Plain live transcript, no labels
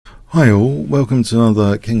Hi all, welcome to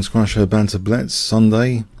another Kingscrusher Banter Blitz,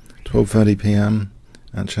 Sunday, 12:30 PM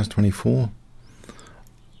at Chess 24.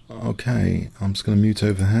 Okay, I'm just going to mute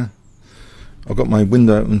over here. I've got my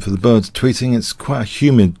window open for the birds tweeting. It's quite a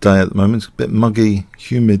humid day at the moment. It's a bit muggy,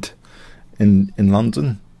 humid in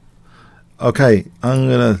London. Okay, I'm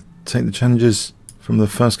going to take the challenges from the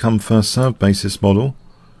first come first serve basis model.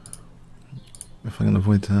 If I can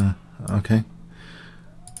avoid, okay.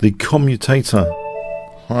 The commutator.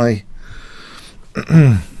 Hi.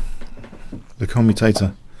 The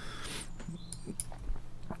commutator.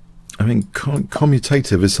 I think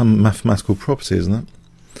commutative is some mathematical property, isn't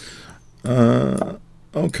it?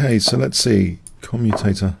 Okay, so let's see.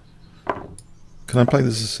 Commutator. Can I play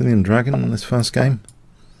the Sicilian Dragon in this first game?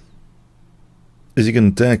 Is he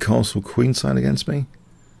going to dare castle queenside against me?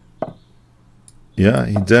 Yeah,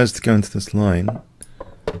 he dares to go into this line.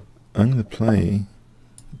 I'm going to play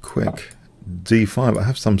quick d5. I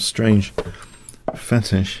have some strange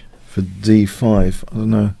fetish for d5. I don't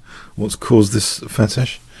know what's caused this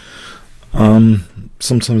fetish.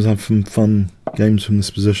 Sometimes I have some fun games from this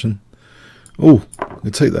position. Oh, I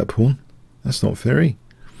take that pawn. That's not fairy.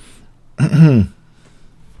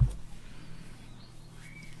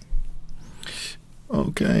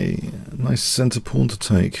 Okay, nice centre pawn to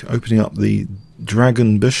take, opening up the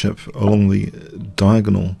dragon bishop along the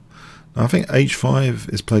diagonal. Now, I think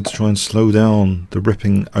h5 is played to try and slow down the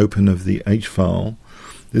ripping open of the h-file.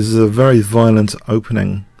 This is a very violent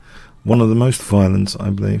opening, one of the most violent, I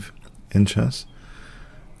believe, in chess.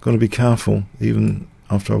 Got to be careful, even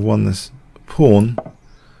after I've won this pawn.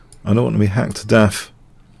 I don't want to be hacked to death,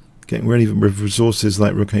 getting ready with resources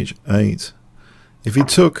like rook h8. If he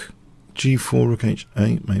took g4, rook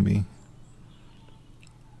h8 maybe,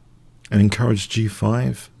 and encouraged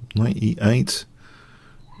g5, knight e8,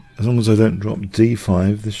 as long as I don't drop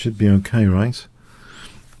d5, this should be okay, right?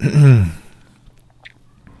 e5,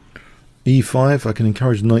 I can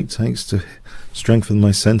encourage knight takes to strengthen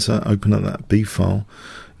my centre, open up that b file.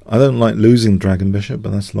 I don't like losing dragon bishop,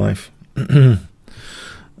 but that's life. It's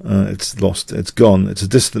lost, it's gone, it's a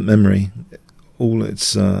distant memory. All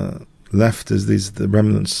it's left is the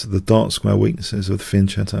remnants, the dark square weaknesses of the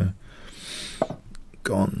fianchetto.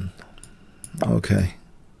 Gone. Okay.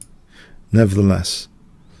 Nevertheless,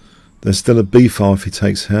 there's still a b file if he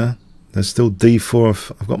takes here. There's still d4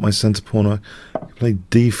 if I've got my centre pawn. I can play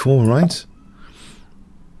d4, right?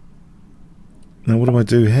 Now what do I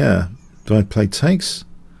do here? Do I play takes?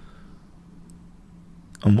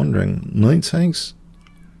 I'm wondering. Knight takes?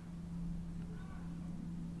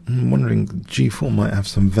 I'm wondering, g4 might have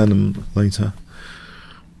some venom later.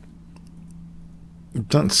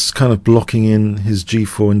 That's kind of blocking in his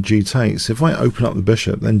g4 and g takes. If I open up the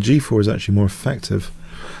bishop, then g4 is actually more effective.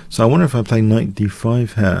 So I wonder if I play knight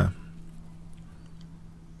d5 here.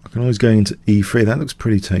 I can always go into e3. That looks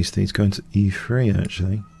pretty tasty. He's going to e3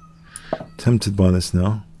 actually. Tempted by this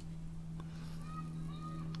now.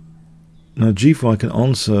 Now g4 I can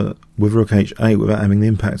answer with rook h8 without having the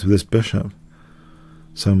impact of this bishop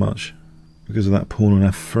so much because of that pawn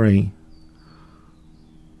on f3.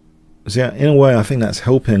 So yeah, in a way I think that's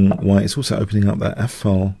helping white. It's also opening up that f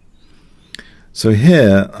file. So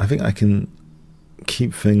here I think I can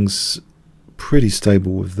keep things pretty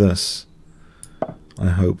stable with this, I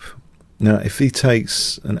hope. Now if he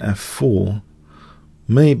takes an f4,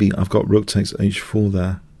 maybe I've got rook takes h4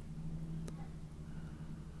 there.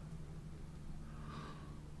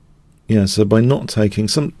 Yeah, so by not taking,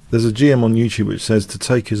 there's a GM on YouTube which says to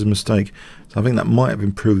take is a mistake. So I think that might have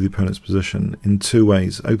improved the opponent's position in two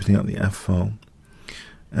ways: opening up the f file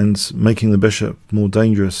and making the bishop more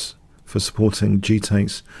dangerous for supporting g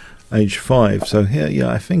takes h5. So here, yeah,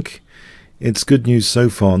 I think it's good news so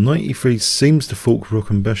far. Knight e3 seems to fork rook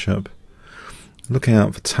and bishop. Looking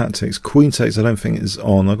out for tactics. Queen takes I don't think is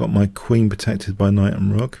on. I've got my queen protected by knight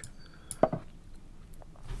and rook.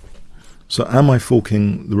 So am I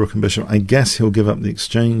forking the rook and bishop? I guess he'll give up the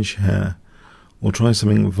exchange here or try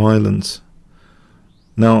something violent.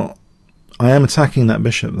 Now, I am attacking that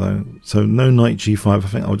bishop though, so no knight g5. I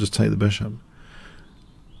think I'll just take the bishop.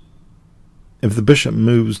 If the bishop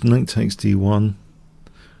moves, knight takes d1,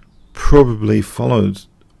 probably followed,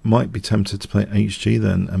 might be tempted to play hg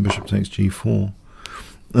then, and bishop takes g4.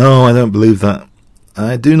 No, I don't believe that.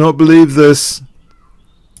 I do not believe this.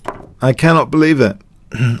 I cannot believe it.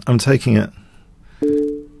 I'm taking it.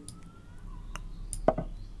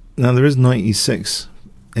 Now there is knight e6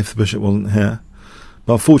 if the bishop wasn't here,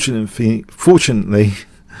 but fortunately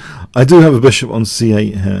I do have a bishop on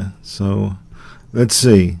c8 here, so let's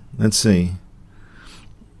see.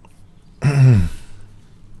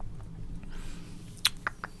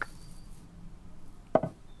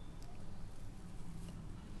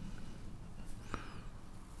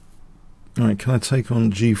 Alright, can I take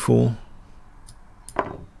on g4?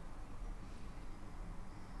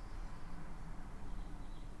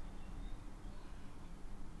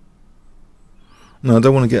 No, I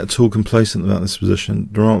don't want to get at all complacent about this position.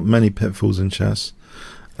 There are many pitfalls in chess,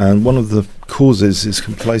 and one of the causes is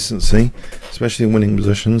complacency, especially in winning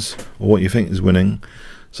positions, or what you think is winning.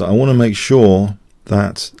 So I want to make sure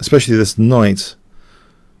that, especially this knight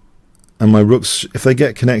and my rooks, if they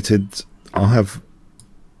get connected, I'll have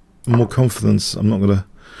more confidence. I'm not going to...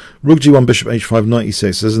 Rook g1, bishop h5, knight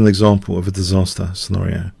e6 is an example of a disaster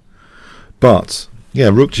scenario. But, yeah,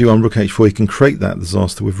 rook g1, rook h4, you can create that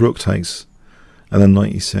disaster with rook takes, and then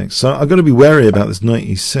knight e6. So I've got to be wary about this knight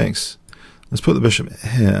e6. Let's put the bishop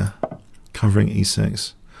here, covering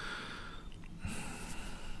e6.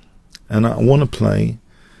 And I want to play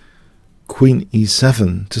queen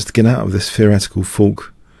e7, just to get out of this theoretical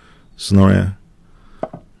fork scenario.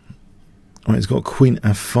 Alright, he's got queen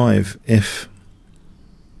f5 if...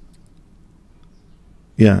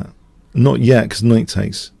 Yeah, not yet, because knight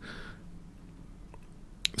takes.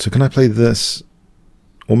 So can I play this?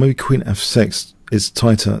 Or maybe queen f6 is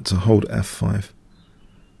tighter to hold f5.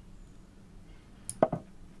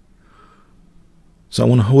 So I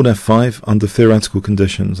want to hold f5 under theoretical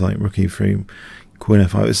conditions like rook e3, queen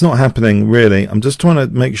f5. It's not happening really. I'm just trying to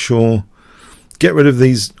make sure, get rid of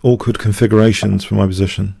these awkward configurations for my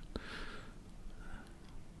position.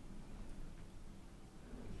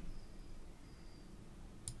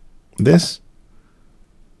 That's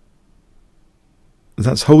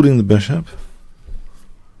holding the bishop.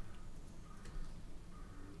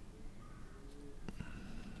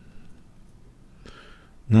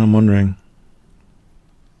 Now I'm wondering,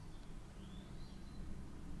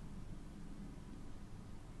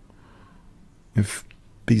 if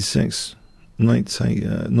b6, knight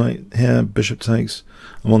here, bishop takes,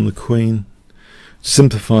 I'm on the queen.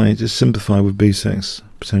 Simplify, just simplify with b6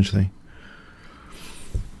 potentially.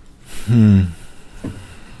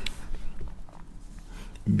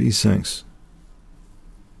 b6.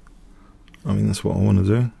 I mean, that's what I want to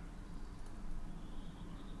do.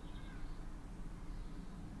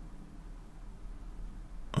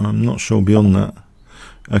 I'm not sure beyond that.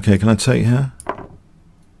 Okay, can I take here?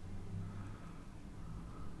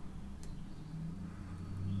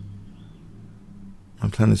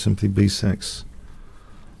 I'm planning simply b6.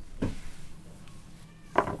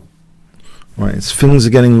 Right, things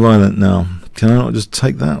are getting violent now. Can I not just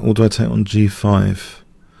take that, or do I take on g5?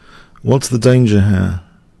 What's the danger here?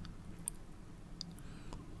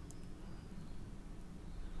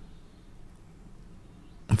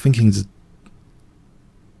 I'm thinking...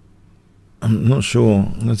 I'm not sure.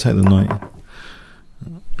 I'm going to take the knight.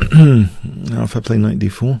 Now if I play knight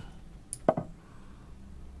d4.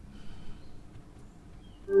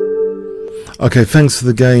 Okay, thanks for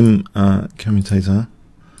the game, commentator.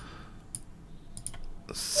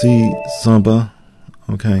 C Saba.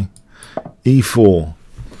 Okay. E4.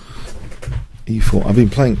 E4. I've been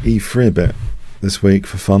playing E3 a bit this week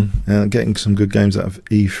for fun. Getting some good games out of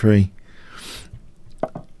E3.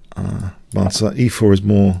 But E4 is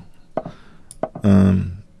more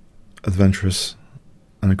adventurous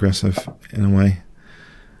and aggressive in a way.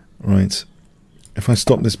 Right. If I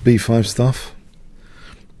stop this B5 stuff.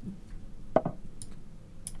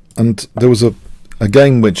 And there was a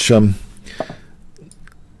game which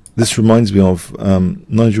this reminds me of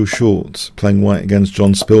Nigel Short playing white against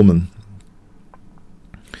John Spillman,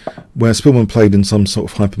 where Spillman played in some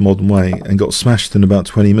sort of hyper-modern way and got smashed in about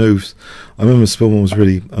 20 moves. I remember Spillman was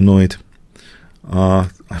really annoyed. I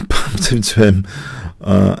bumped into him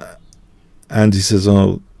and he says,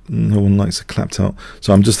 oh, no one likes a clapped out.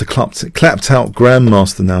 So I'm just a clapped out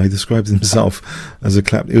grandmaster now. He described himself as a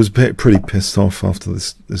clapped. He was pretty pissed off after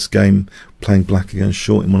this game, playing black against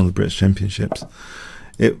Short in one of the British Championships.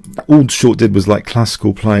 All Short did was like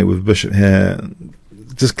classical play with bishop here,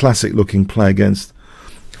 just classic looking play against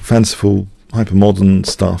fanciful hyper-modern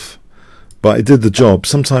stuff, but it did the job.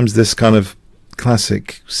 Sometimes this kind of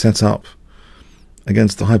classic setup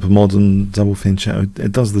against the hyper-modern double fianchetto,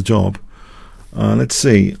 it does the job. Let's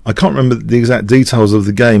see, I can't remember the exact details of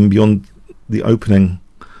the game beyond the opening.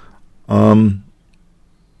 Funny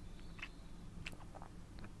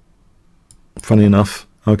enough.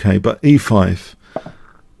 Okay, but e5.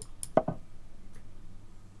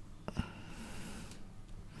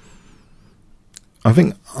 I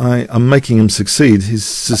think I'm making him succeed. He's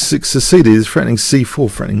succeeded. He's threatening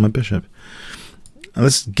c4, threatening my bishop. And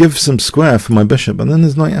let's give some square for my bishop. And then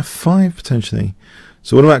there's knight f5 potentially.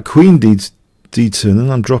 So what about queen d2? And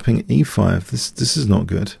then I'm dropping e5. This is not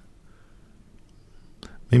good.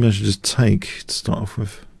 Maybe I should just take to start off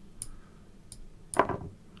with.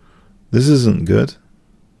 This isn't good.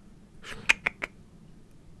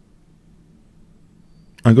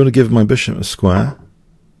 I've got to give my bishop a square.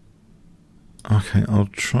 Okay, I'll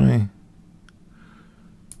try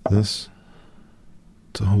this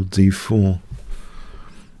to hold d4.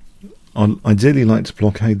 I'd ideally like to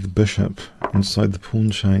blockade the bishop inside the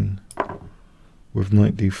pawn chain with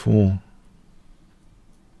knight d4.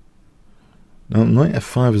 Now knight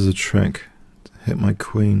f5 is a trick to hit my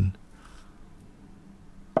queen.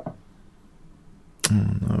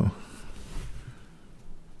 Oh no.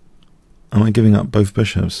 Am I giving up both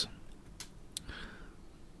bishops?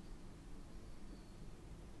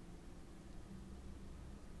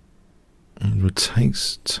 And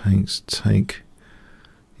takes, take.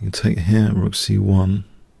 You can take here, rook c1.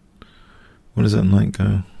 Where does that knight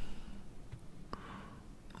go?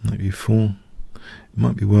 Knight b4. It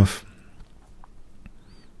might be worth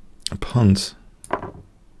a punt.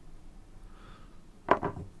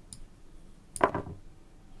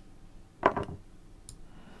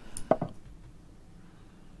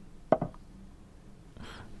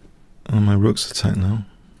 And my rook's attacked now.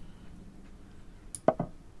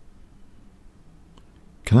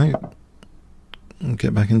 Can I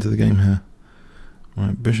get back into the game here?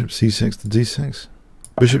 Right, bishop c6 to d6.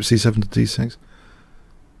 Bishop c7 to d6.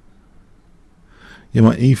 Yeah,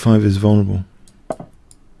 my e5 is vulnerable.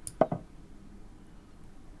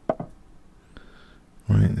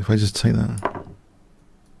 Right, if I just take that.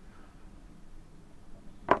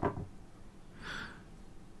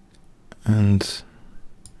 And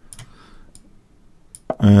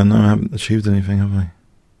no, I haven't achieved anything, have I?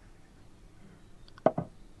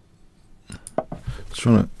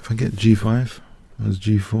 Trying to, if I get g5, there's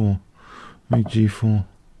g4, maybe g4.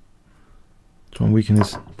 Try and weaken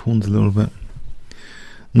his pawns a little bit.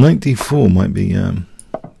 Knight d4 might be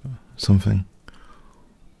something.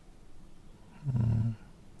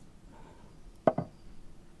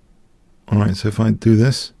 Alright, so if I do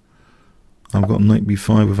this, I've got knight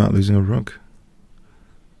b5 without losing a rook.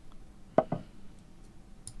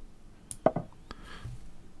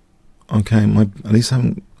 Okay, at least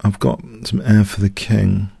I've got some air for the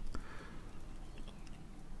king.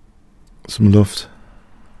 Some luft.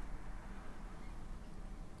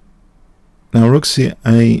 Now rook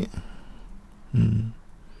c8. Can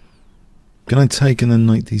I take and then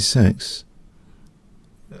knight d6?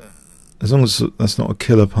 As long as that's not a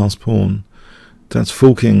killer pass pawn, that's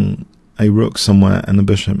forking a rook somewhere and a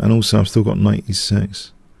bishop, and also I've still got knight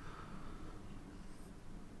e6.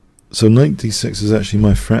 So knight d6 is actually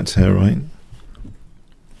my threat here, right?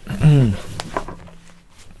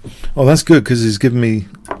 Oh, that's good because he's given me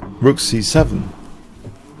rook c7.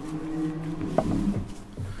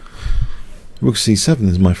 Rook c7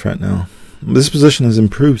 is my threat now. This position has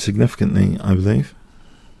improved significantly, I believe.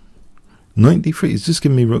 Knight d3, he's just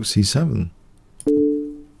given me rook c7.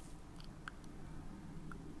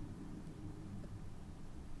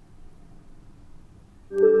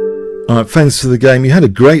 Alright, thanks for the game. You had a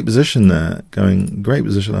great position there, great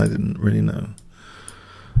position, I didn't really know.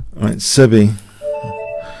 Alright, Sebi,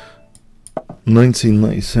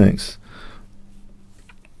 1996.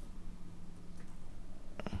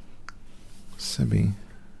 Sebi,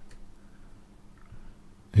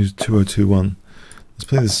 who's 2021. Let's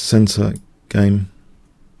play this center game.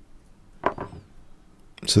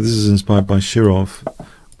 So this is inspired by Shirov,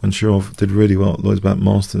 when Shirov did really well at Lloyd's Bat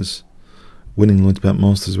Masters, winning Lloyd's Bat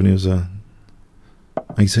Masters when he was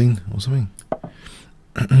 18 or something.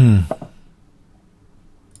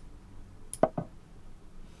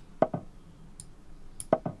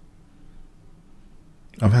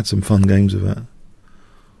 I've had some fun games with that.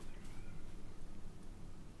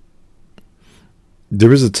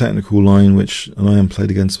 There is a technical line which an IM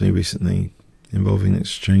played against me recently involving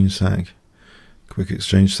exchange sack, quick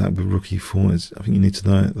exchange sack with rook e4. I think you need to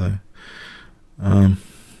know it though.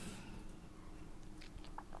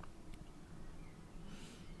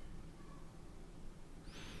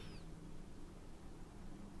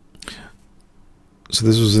 So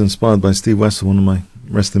this was inspired by Steve Wessel, one of my,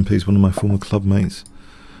 rest in peace, one of my former club mates.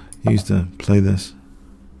 He used to play this.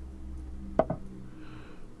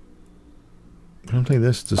 Can I play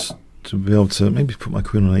this just to be able to maybe put my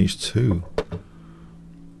queen on h2?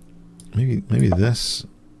 Maybe this,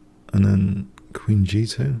 and then queen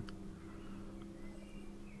g2.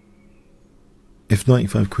 If knight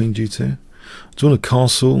e5, queen g2. Do you want a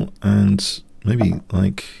castle and maybe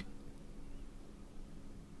like?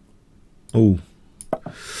 Oh,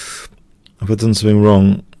 have I done something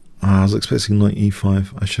wrong? I was expecting knight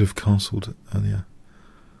e5. I should have castled earlier.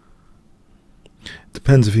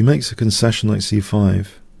 Depends, if he makes a concession like c5,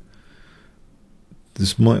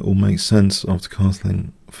 this might all make sense after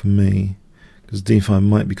castling for me, because d5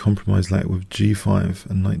 might be compromised later with g5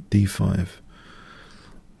 and knight d5.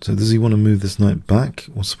 So does he want to move this knight back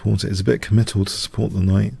or support it? It's a bit committal to support the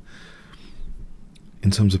knight in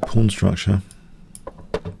terms of pawn structure.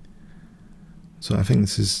 So I think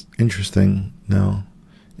this is interesting now.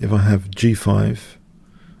 If I have g5,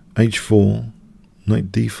 h4,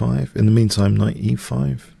 knight d5, in the meantime knight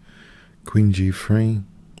e5, queen g3,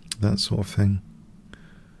 that sort of thing.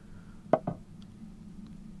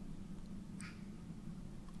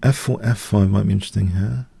 f4, f5 might be interesting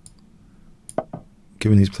here,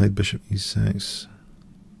 given he's played bishop e6.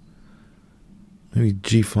 Maybe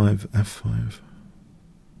g5, f5.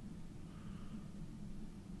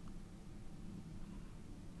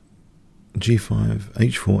 g5,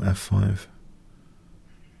 h4, f5.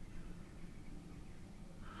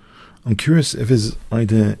 I'm curious if his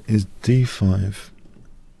idea is d5.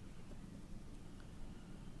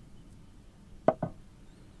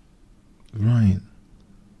 Right.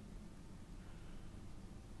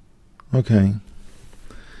 Okay.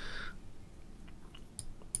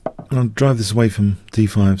 I'll drive this away from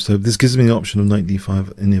d5. So this gives me the option of knight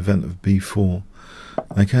d5 in the event of b4.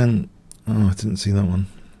 I can... Oh, I didn't see that one.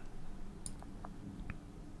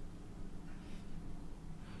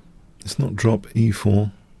 Let's not drop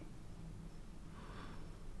e4.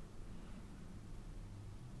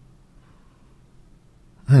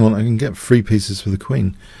 Hang on, I can get 3 pieces for the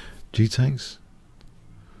queen. G takes.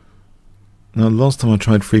 Now, last time I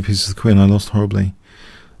tried 3 pieces of the queen, I lost horribly.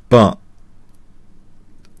 But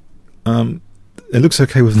it looks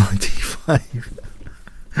okay with knight d5.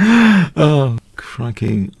 Oh,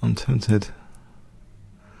 crikey, I'm tempted.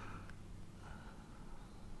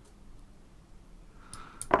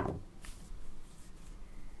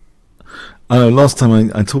 I know, last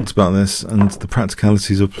time I talked about this and the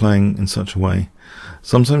practicalities of playing in such a way.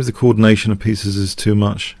 Sometimes the coordination of pieces is too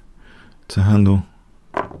much to handle.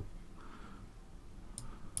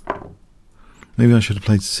 Maybe I should have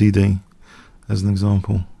played CD as an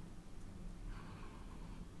example.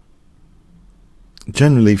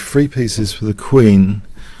 Generally, 3 pieces for the queen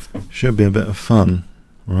should be a bit of fun,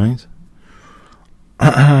 right?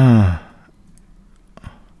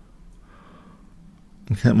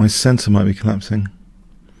 Okay, my centre might be collapsing.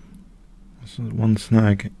 That's one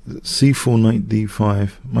snag. c4, knight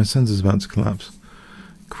d5. My centre's about to collapse.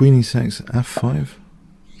 Queen e6, f5.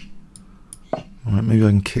 Alright, maybe I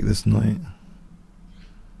can kick this knight.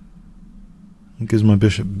 It gives my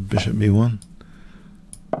bishop b1.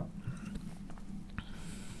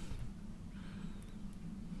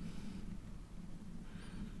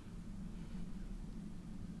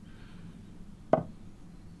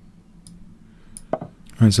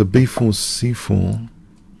 Alright, so b4, c4,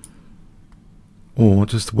 or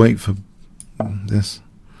just wait for this.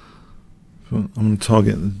 I'm going to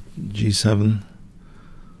target the g7.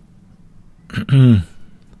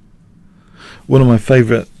 One of my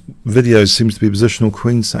favourite videos seems to be positional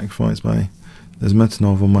queen sacrifice by there's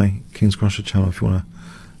Metanov on my Kingscrusher channel if you want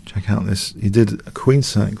to check out this. He did a queen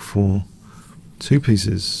sack for 2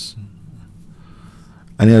 pieces,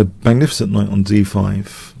 and he had a magnificent knight on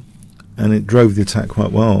d5. And it drove the attack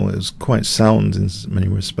quite well. It was quite sound in many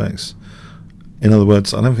respects. In other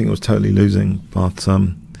words, I don't think it was totally losing, but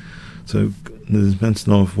so there's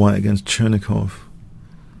Bentonov white against Chernikov.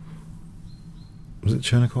 Was it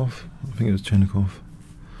Chernikov? I think it was Chernikov.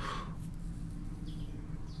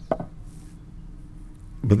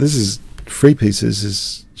 But this is 3 pieces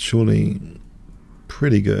is surely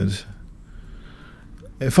pretty good.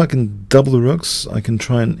 If I can double the rooks, I can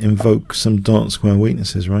try and invoke some dark square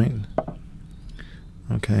weaknesses, right?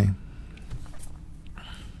 Okay.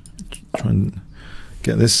 Try and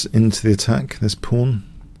get this into the attack, this pawn.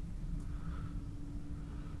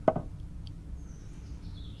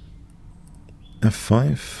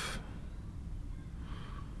 f5.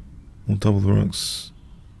 We'll double the rooks.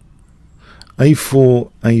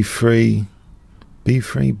 a4, a3,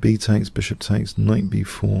 b3, b takes, bishop takes, knight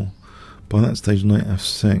b4. By that stage, knight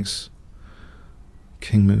f6.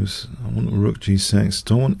 King moves. I want rook g6.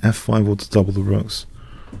 Do I want f5 or to double the rooks?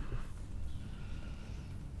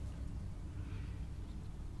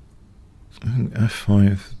 I think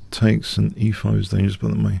f5 takes and e5 is dangerous,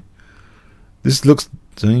 but this looks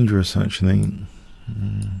dangerous actually.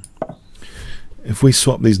 If we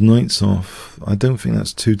swap these knights off, I don't think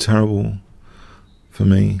that's too terrible for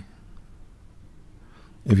me.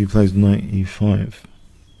 If he plays knight e5.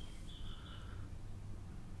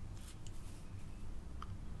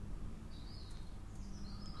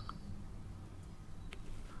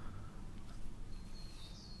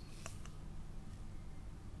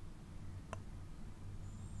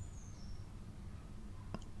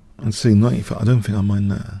 Let's see, 95. I don't think I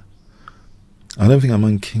mind that. I don't think I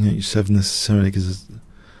mind king h7 necessarily, because...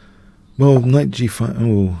 Well, knight g5...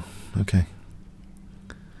 Oh, okay.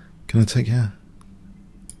 Can I take here?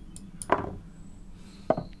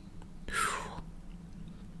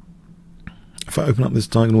 If I open up this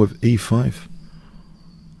diagonal with e5...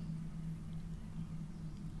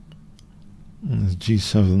 There's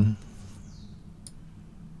g7...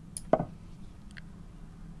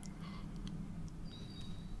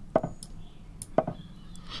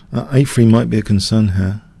 a3 might be a concern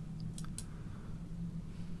here.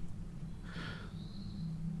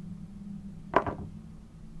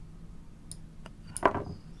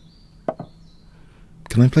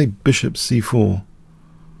 Can I play bishop c4?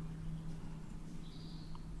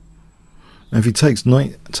 Now if he takes,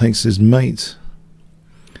 knight takes his mate.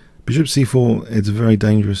 Bishop c4, it's very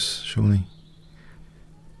dangerous, surely.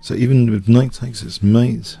 So even if knight takes its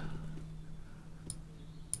mate...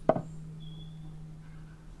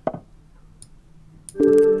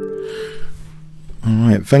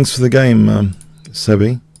 Alright, thanks for the game,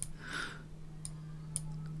 Sebi.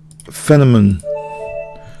 Fenneman.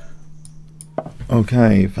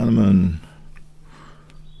 Okay, Fenneman.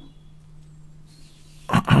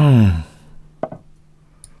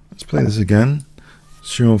 Let's play this again.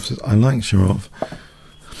 Shirov says, I like Shirov.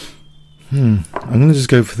 I'm going to just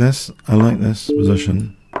go for this. I like this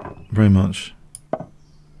position very much.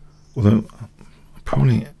 Although,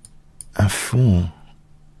 probably f4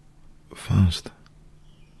 first.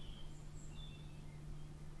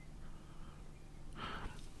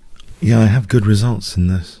 Yeah, I have good results in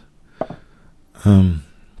this.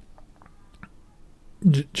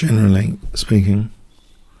 Generally speaking.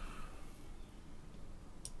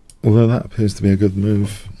 Although that appears to be a good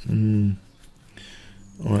move.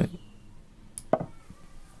 Alright.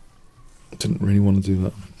 Didn't really want to do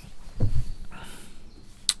that.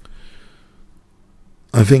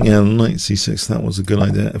 I think, yeah, knight c6, that was a good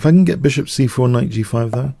idea. If I can get bishop c4, knight g5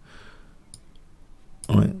 though.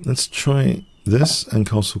 Alright, let's try this and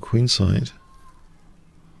castle queenside.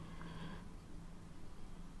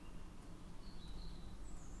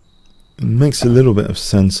 It makes a little bit of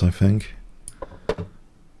sense, I think.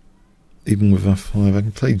 Even with f5, I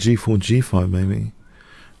can play g4, g5 maybe.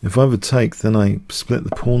 If I overtake, then I split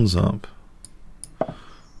the pawns up.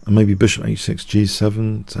 And maybe bishop h6,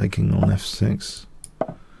 g7, taking on f6.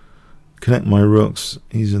 Connect my rooks.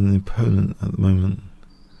 He's an opponent at the moment.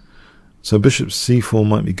 So bishop c4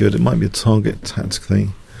 might be good. It might be a target tactically.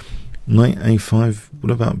 Knight a5.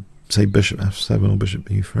 What about, say, bishop f7 or bishop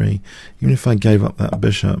e3? Even if I gave up that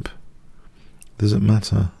bishop, does it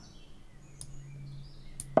matter?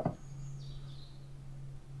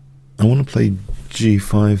 I want to play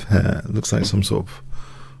g5 here. It looks like some sort of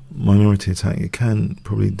minority attack. It can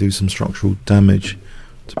probably do some structural damage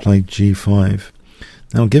to play g5.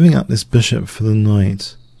 Now, giving up this bishop for the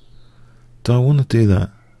knight, do I want to do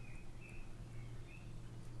that?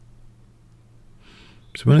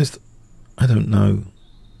 To be honest, I don't know.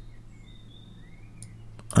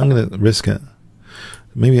 I'm going to risk it.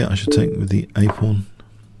 Maybe I should take with the a pawn.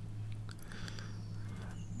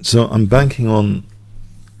 So I'm banking on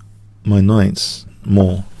my knights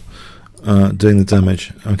more, doing the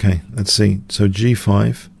damage. Okay, let's see. So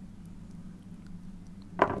g5.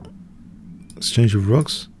 Exchange of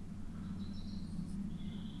rooks.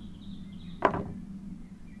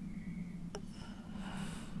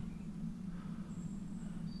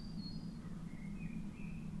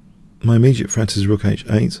 My immediate threat is rook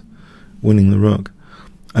h8, winning the rook.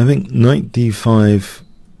 I think knight d5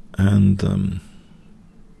 and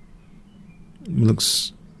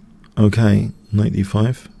looks okay. Knight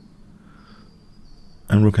d5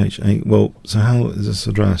 and rook h8. Well, so how is this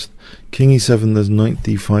addressed? King e7, there's knight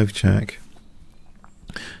d5 check.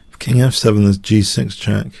 If king f7, there's g6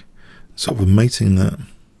 check. Sort of a mating there.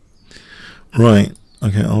 Right.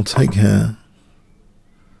 Okay, I'll take here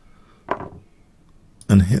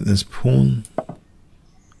and hit this pawn.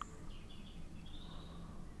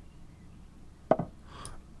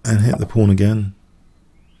 And hit the pawn again.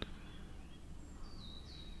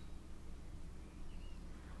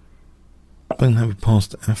 Don't have a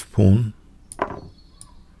passed f pawn.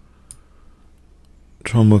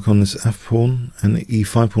 Try and work on this f pawn, and the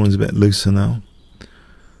e5 pawn is a bit looser now.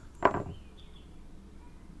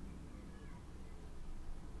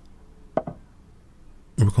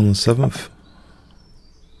 Work on the 7th.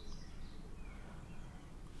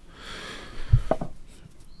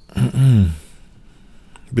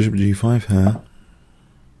 Bishop g5 here.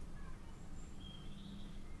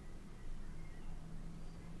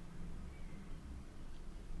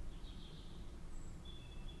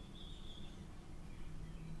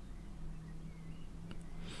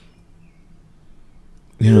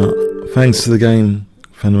 Yeah, thanks to the game,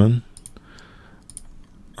 Fenneman.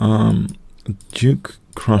 Duke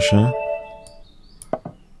Crusher.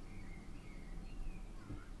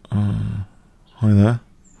 Hi there,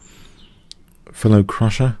 fellow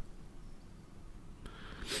Crusher.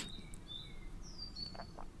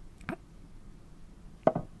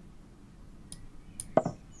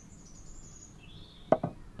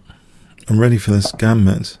 I'm ready for this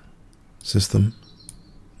gambit system,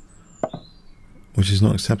 which is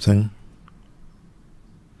not accepting.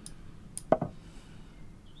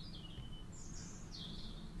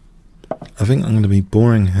 I think I'm going to be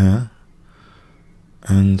boring here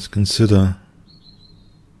and consider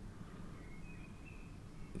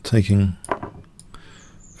taking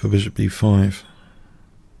for bishop b5.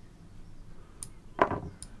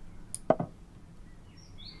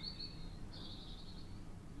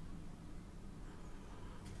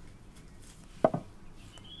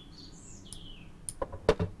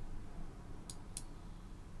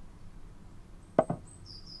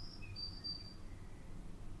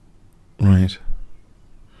 Right.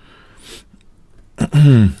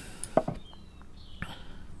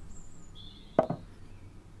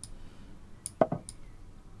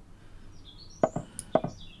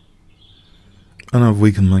 And I've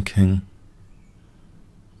weakened my king.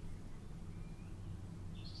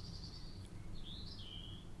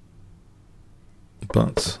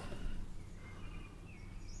 But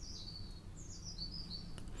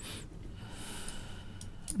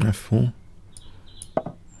f4.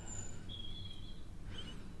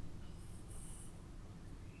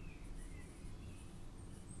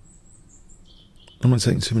 I'm not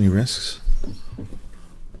taking too many risks.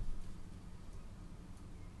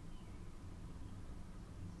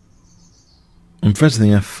 I'm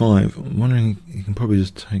threatening f5. I'm wondering you can probably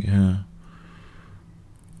just take here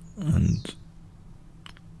and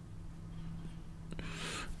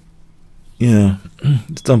yeah,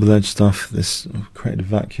 it's double-edged stuff. This created a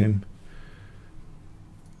vacuum,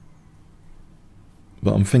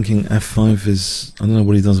 but I'm thinking f5 is, I don't know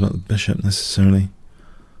what he does about the bishop necessarily.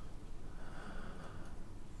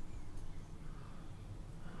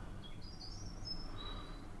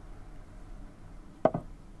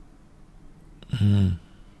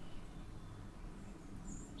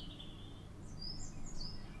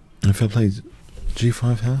 If I played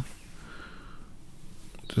g5 here,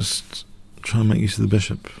 just try and make use of the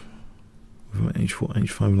bishop with h4,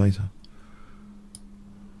 h5 later.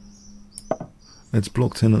 It's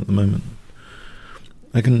blocked in at the moment.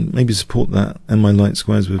 I can maybe support that and my light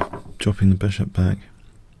squares with dropping the bishop back.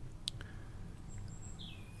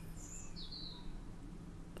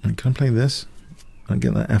 And can I play this? I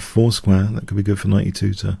get that f4 square. That could be good for knight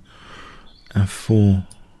e2 to f4.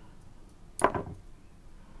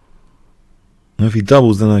 Now if he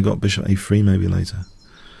doubles, then I got bishop a3 maybe later.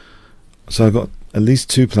 So I've got at least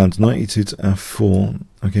two plans: knight e2 to f4.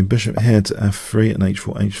 Okay, bishop here to f3 and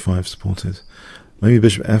h4, h5 supported. Maybe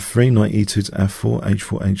bishop f3, knight e2 to f4,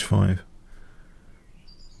 h4, h5.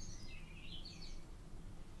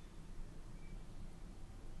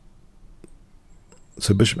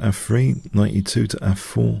 So bishop f3, knight e2 to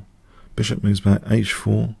f4. Bishop moves back,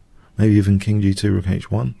 h4. Maybe even king g2, rook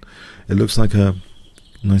h1. It looks like a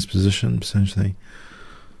nice position, potentially.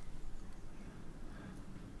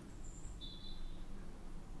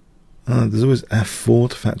 There's always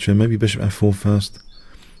f4 to factor in. Maybe bishop f4 first,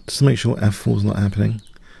 just to make sure f4 is not happening.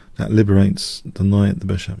 That liberates the knight, the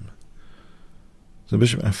bishop. So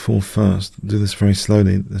bishop f4 first. Do this very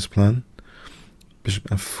slowly, this plan. Bishop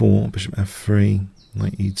f4, bishop f3,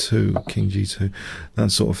 knight e2, king g2,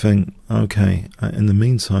 that sort of thing. Okay, in the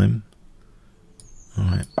meantime,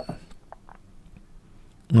 alright.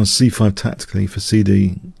 Well, c5 tactically for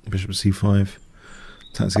cd, bishop c5.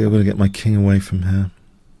 Tactically, I've got to get my king away from here.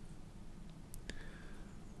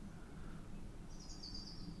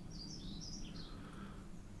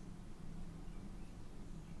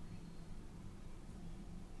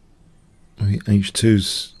 Maybe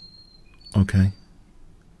h2's okay.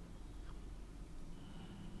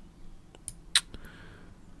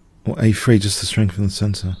 Or a3 just to strengthen the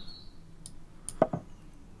center.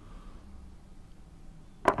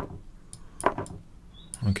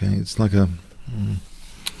 Okay, it's like a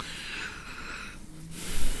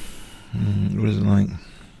what is it like?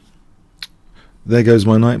 There goes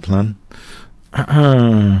my night plan.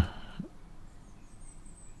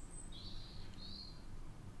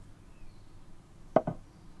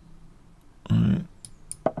 Alright,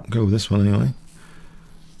 go with this one anyway.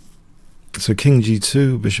 So king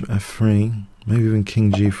g2, bishop f3, maybe even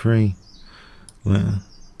king g3 later.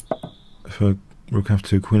 For rook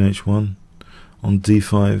f2, queen h1, on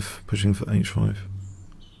d5, pushing for h5.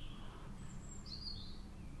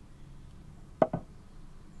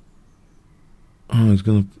 Oh, he's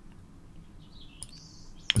gonna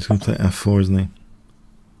play f4, isn't he?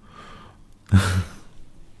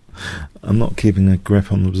 I'm not keeping a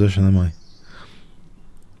grip on the position, am I?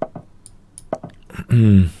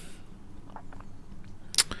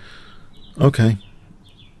 Okay.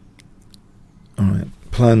 Alright,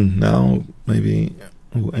 plan now, maybe.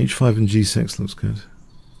 Oh, h5 and g6 looks good.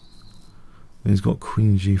 And he's got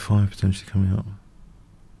queen g5 potentially coming up.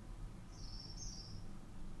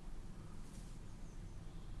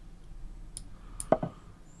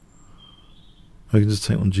 I can just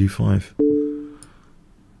take on g5.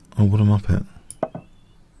 Oh, what am I up at?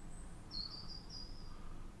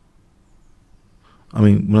 I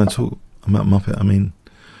mean, when I talk about Muppet, I mean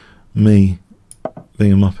me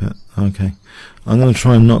being a Muppet. Okay. I'm going to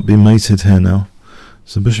try and not be mated here now.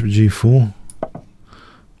 So bishop g4.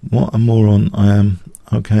 What a moron I am.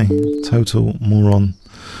 Okay. Total moron.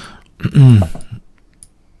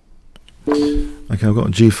 Okay, I've got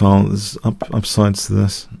a g-file. There's upsides to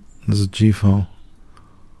this. There's a g-file.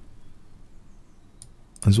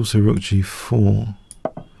 There's also rook g4.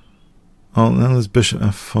 Oh, now there's bishop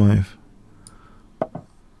f5.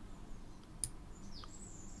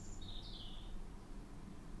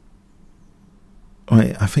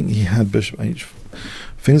 Right, I think he had bishop h.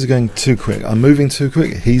 Things are going too quick. I'm moving too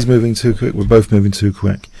quick. He's moving too quick. We're both moving too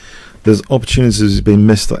quick. There's opportunities being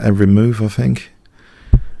missed at every move, I think.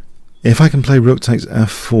 If I can play rook takes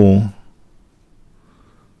f4.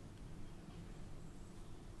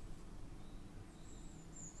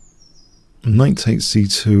 Knight takes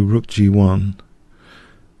c2, rook g1.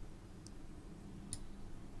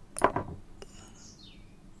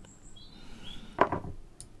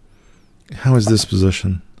 How is this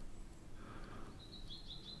position?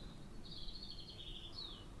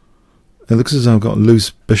 It looks as though I've got loose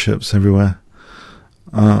bishops everywhere.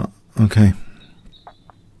 Okay.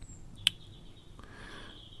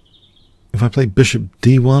 If I play bishop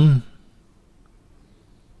d1,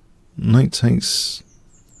 knight takes,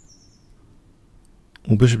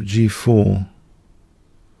 or bishop g4,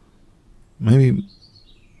 maybe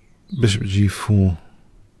bishop g4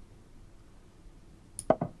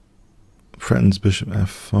 threatens bishop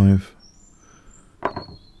f5.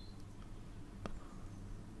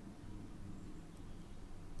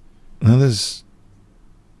 Now there's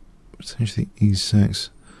potentially e6.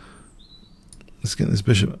 Let's get this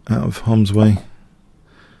bishop out of harm's way.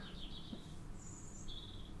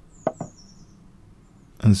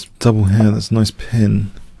 And it's double here, that's a nice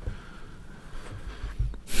pin.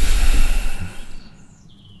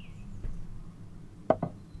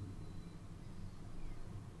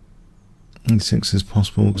 E6 is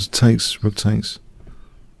possible because it takes, rook takes.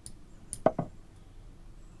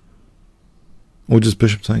 Or just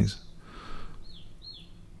bishop takes.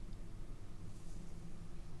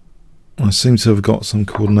 I seem to have got some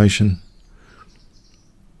coordination.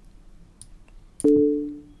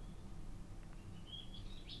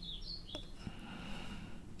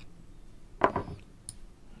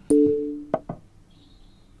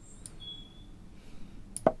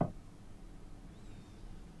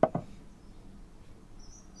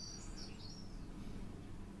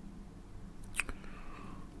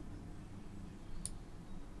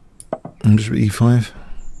 And bishop e5.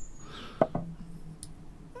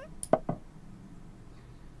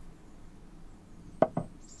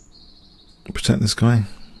 Protect this guy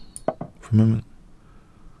for a moment.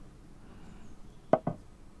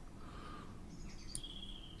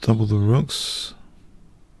 Double the rooks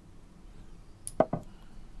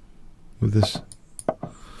with this.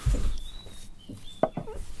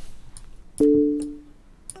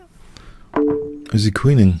 Is he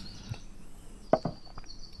queening?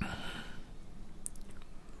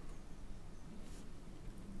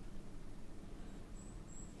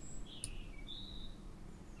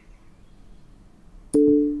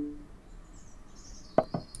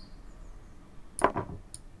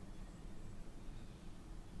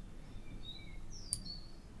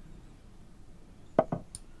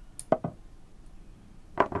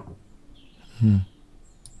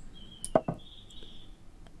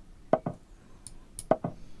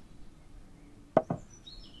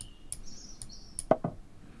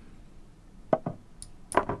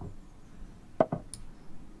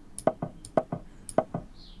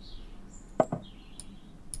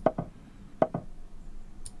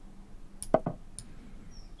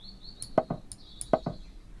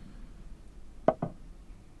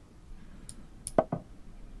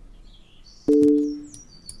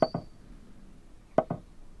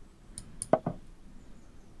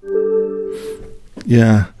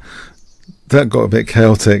 Yeah, that got a bit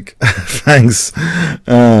chaotic. Thanks.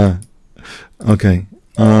 Okay.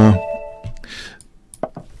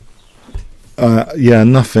 Yeah,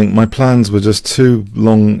 nothing. My plans were just too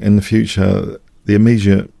long in the future. The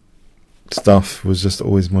immediate stuff was just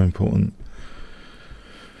always more important.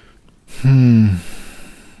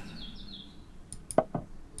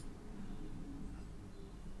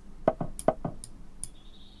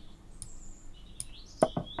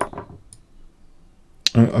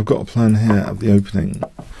 I've got a plan here at the opening.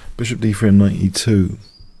 Bishop d3 and knight e2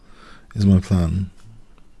 is my plan.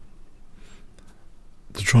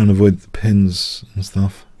 To try and avoid the pins and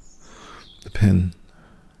stuff. The pin.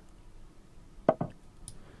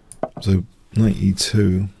 So knight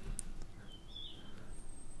e2.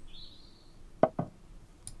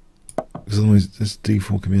 Because otherwise this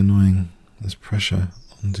d4 can be annoying. There's pressure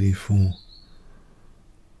on d4.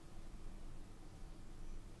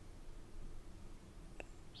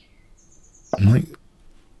 Knight.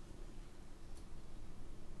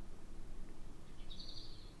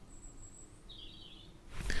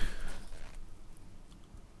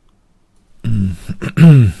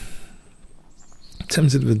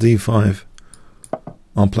 Tempted with d5.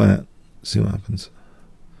 I'll play it, see what happens.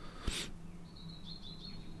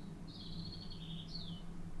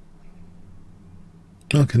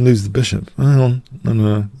 I can lose the bishop. Hang on.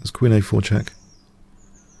 No. It's queen a4 check.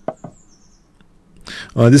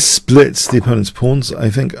 This splits the opponent's pawns. I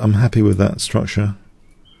think I'm happy with that structure.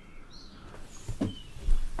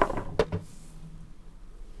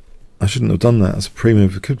 I shouldn't have done that as a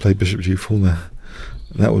pre-move. I could play bishop g4 there.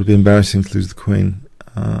 That would be embarrassing to lose the queen.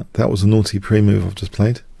 That was a naughty pre-move I've just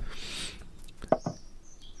played.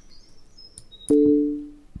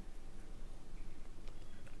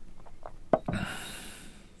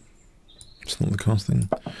 It's not the casting.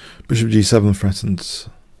 Bishop g7 threatens.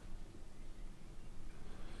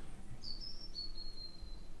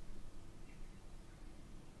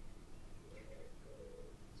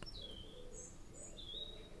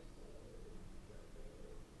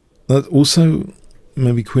 That also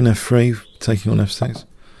maybe queen f3 taking on f6.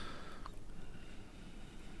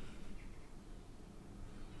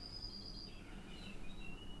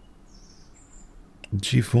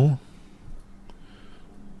 g4.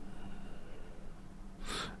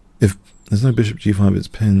 If there's no bishop g5, it's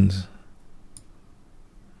pinned.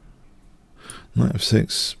 Knight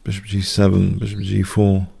f6, bishop g7, bishop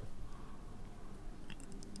g4,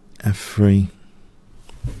 f3.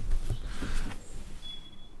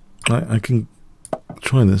 I can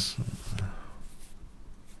try this.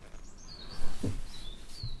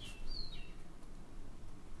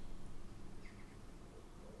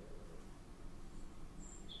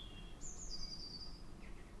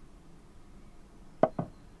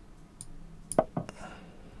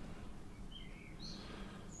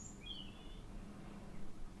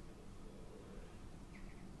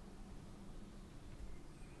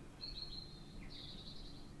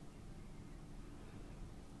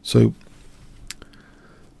 So,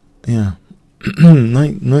 yeah, bishop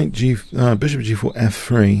g4,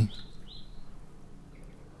 f3.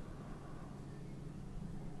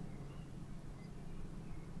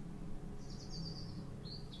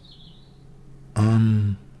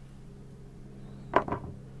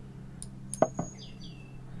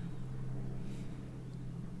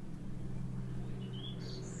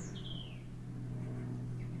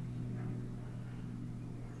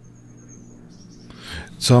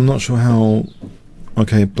 So I'm not sure how.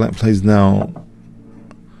 Okay, black plays now.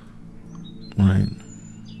 Right.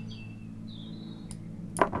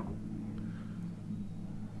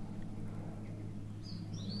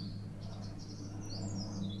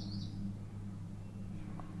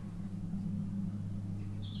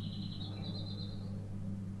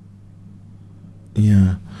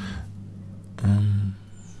 Yeah.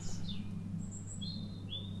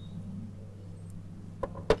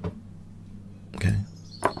 Okay.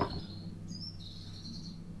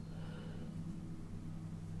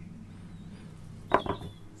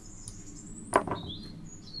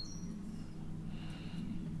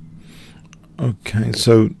 Okay,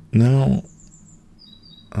 so now,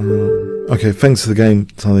 okay, thanks for the game,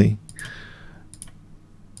 Tully.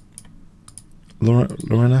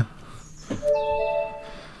 Lorena?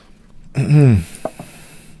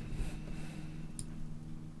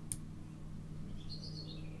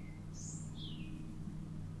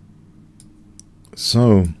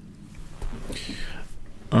 So,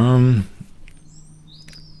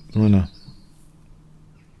 Lorena.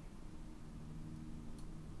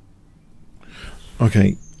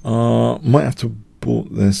 Okay, might have to abort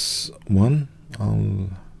this one.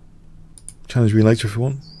 I'll challenge me later if you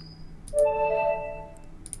want.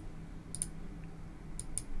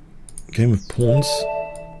 Game of pawns.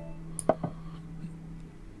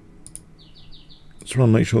 Just want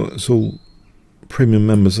to make sure it's all premium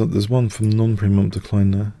members. There's one from non-premium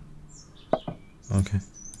decline there. Okay.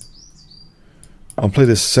 I'll play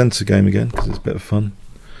this centre game again because it's a bit of fun.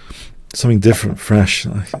 Something different, fresh,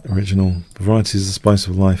 original. Variety is the spice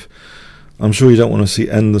of life. I'm sure you don't want to see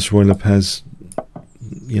endless Roy Lopez,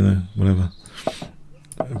 you know, whatever.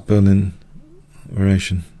 Berlin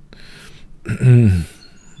variation.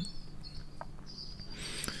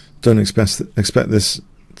 Don't expect this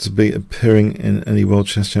to be appearing in any World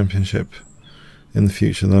Chess Championship in the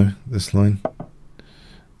future, though. This line.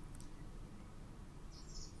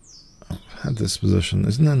 I've had this position.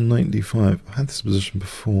 Isn't that 95? I've had this position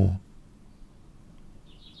before.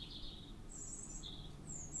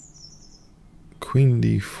 Queen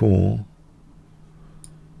d4.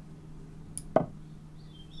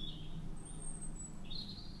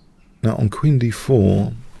 Now on Queen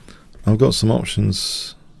d4, I've got some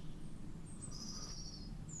options.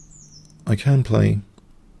 I can play,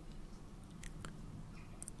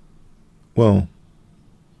 well,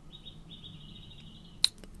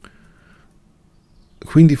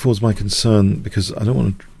 Queen d4 is my concern because I don't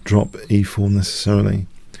want to drop e4 necessarily.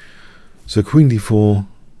 So Queen d4,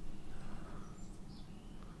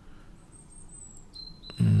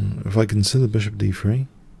 if I consider bishop d3,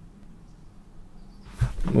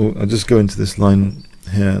 well, I'll just go into this line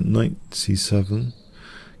here, knight c7,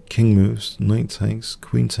 king moves, knight takes,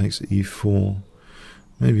 queen takes e4,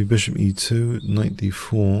 maybe bishop e2, knight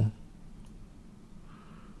d4.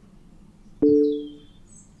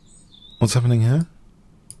 What's happening here?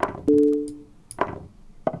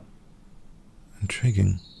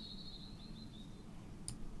 Intriguing.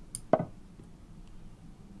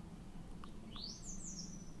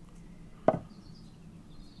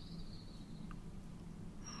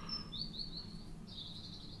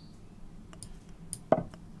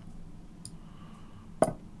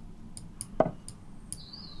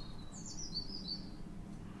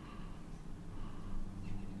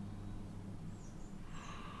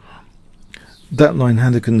 That line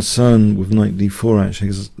had a concern with knight d4 actually,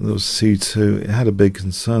 because there was c2. It had a big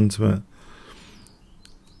concern to it.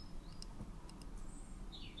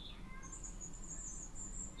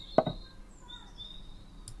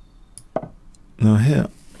 Now here,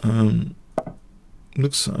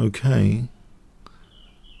 looks okay.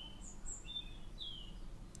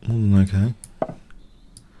 More than okay.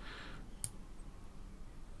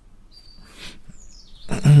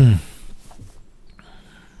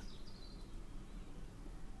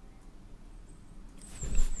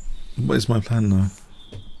 What is my plan now?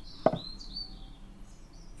 I'm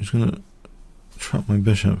just going to trap my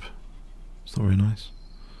bishop. It's not very nice.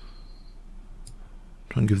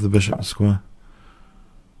 Try and give the bishop a square.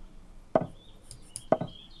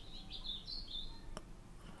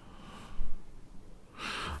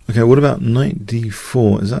 Okay, what about knight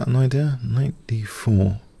d4? Is that an idea? Knight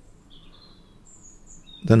d4.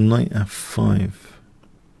 Then knight f5.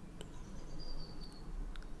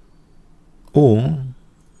 Or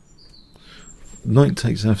knight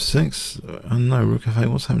takes f6. Oh no, rook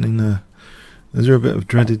f8. What's happening there? Is there a bit of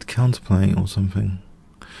dreaded counterplay or something?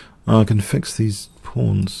 Oh, I can fix these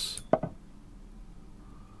pawns.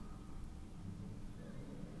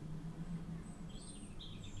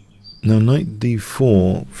 Now knight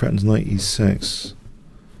d4 threatens knight e6.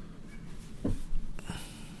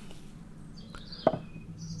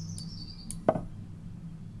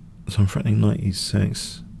 So I'm threatening knight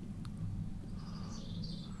e6.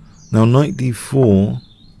 Now knight d4.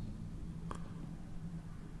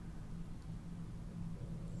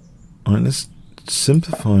 Alright, let's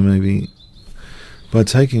simplify maybe by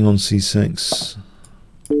taking on c6.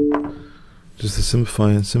 Just to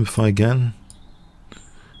simplify and simplify again.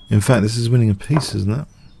 In fact, this is winning a piece, isn't it?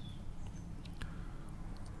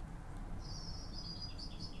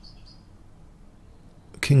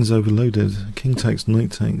 King's overloaded. King takes,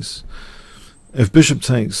 knight takes. If bishop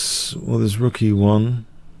takes, well, there's rook e1.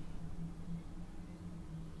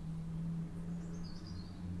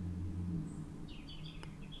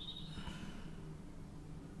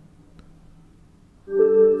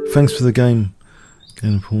 Thanks for the game,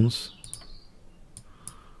 Game of Pawns.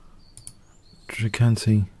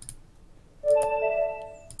 Tricanti.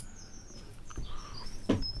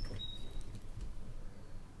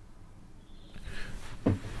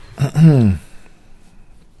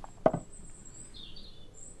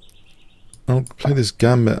 I'll play this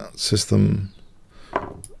gambit system,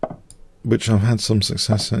 which I've had some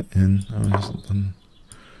success in. Oh, it hasn't done.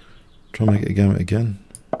 Try and make it a gambit again.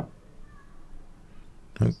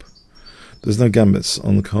 Nope. There's no gambits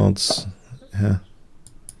on the cards here.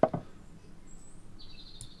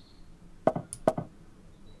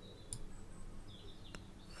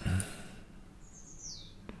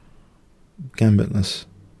 gambitless.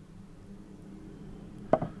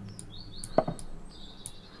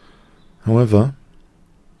 However,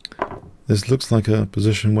 this looks like a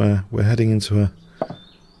position where we're heading into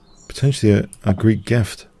potentially a Greek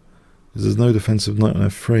gift, because there's no defensive knight on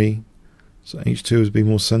f3, so h2 is be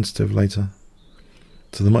more sensitive later.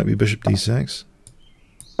 So there might be bishop d6,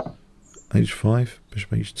 h5,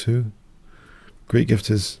 bishop h2. Greek gift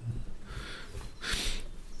is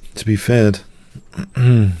to be feared,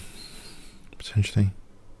 potentially.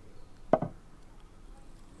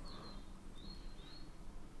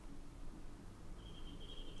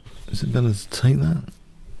 Is it better to take that?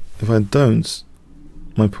 If I don't,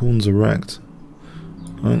 my pawns are wrecked.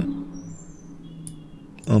 Right.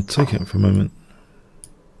 I'll take it for a moment.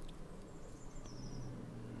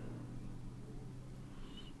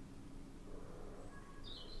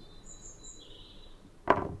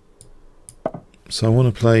 So I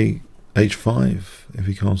want to play h5 if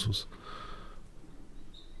he castles.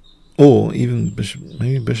 Or even bishop,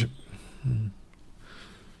 maybe bishop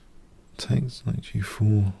takes knight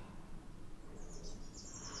g4.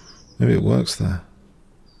 Maybe it works there.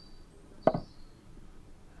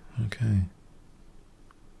 Okay.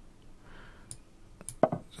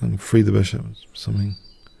 So free the bishop, something.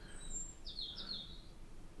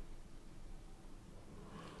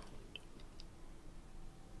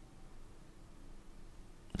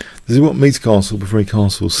 Does he want me to castle before he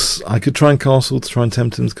castles? I could try and castle to try and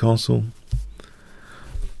tempt him to castle.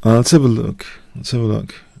 Let's have a look. Let's have a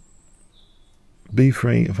look.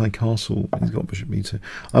 b3 if I castle. He's got bishop b2.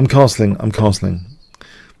 I'm castling. I'm castling.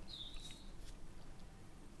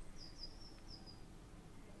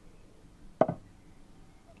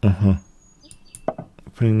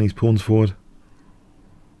 Putting these pawns forward.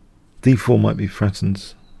 d4 might be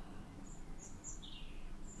threatened.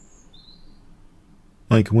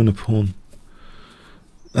 I can win a pawn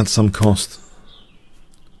at some cost.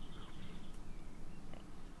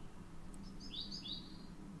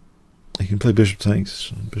 You can play bishop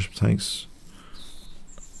takes. Bishop takes.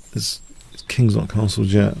 His king's not castled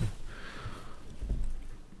yet.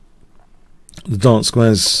 The dark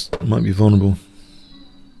squares might be vulnerable.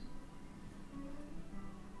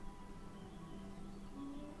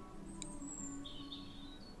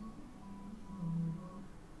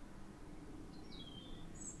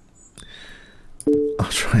 I'll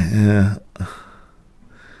try it, yeah.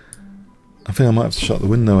 I think I might have to shut the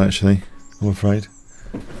window actually, I'm afraid.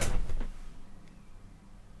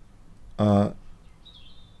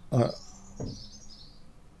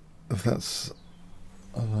 If that's,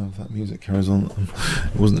 I don't know if that music carries on.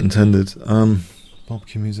 It wasn't intended.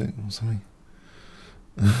 Barbecue music or something.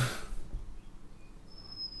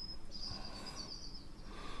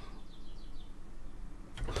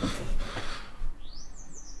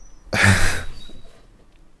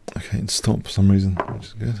 Okay, it stopped for some reason, which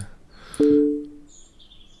is good.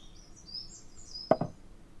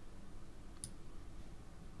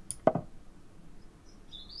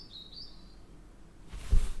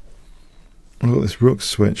 I've got this rook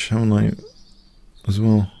switch, haven't I, as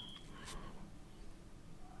well?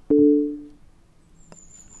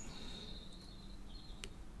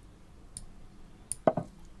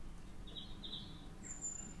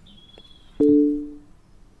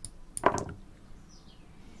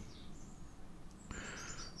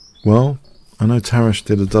 Well, I know Tarash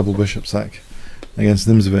did a double bishop sack against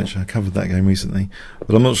Nimzovich. I covered that game recently,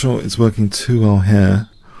 but I'm not sure it's working too well here.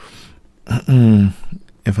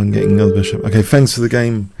 If I'm getting another bishop. Okay, thanks for the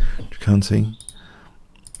game, Tricanti.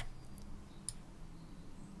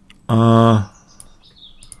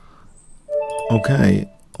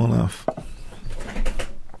 Okay, Olaf.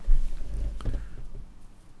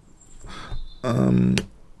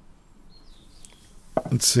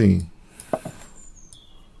 Let's see.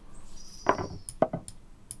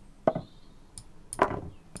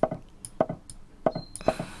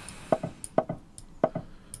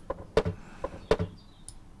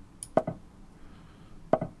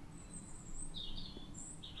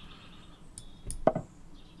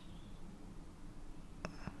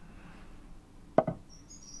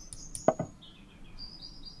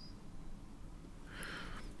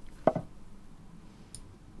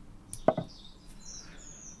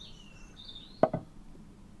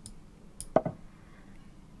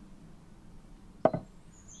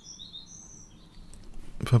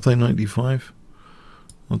 If I play knight d5,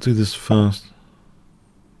 I'll do this first.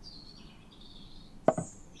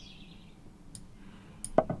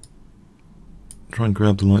 Try and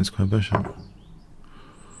grab the light square bishop.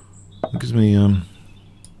 It gives me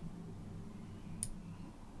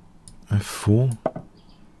f4.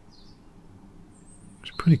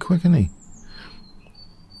 It's pretty quick, isn't he?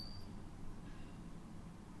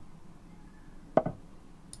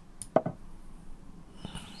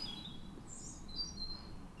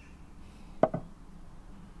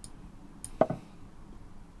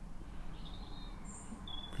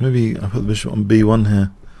 Maybe I put the bishop on b1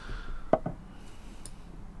 here.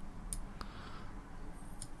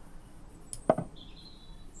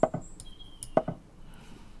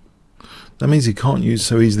 That means he can't use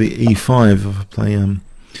so easily e5 if I play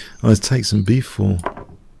let's take some b4.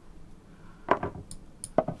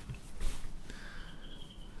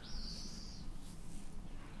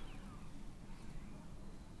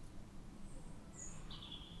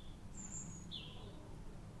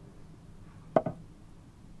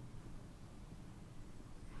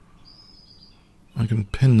 I can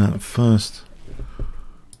pin that first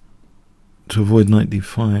to avoid knight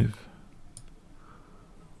d5.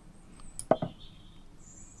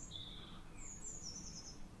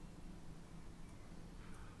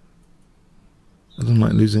 I don't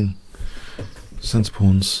like losing centre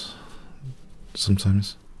pawns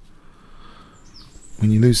sometimes.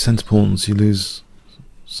 When you lose centre pawns, you lose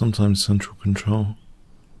sometimes central control.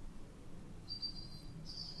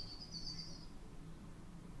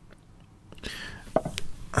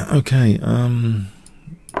 Okay,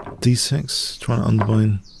 d6, trying to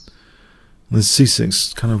undermine. There's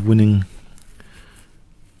c6, kind of winning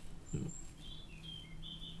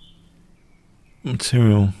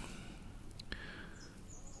material.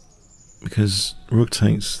 Because rook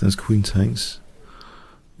takes, there's queen takes.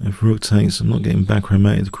 If rook takes, I'm not getting back where I'm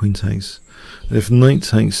at, the queen takes. And if knight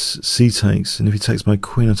takes, c takes, and if he takes my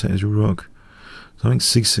queen, I take his rook. So I think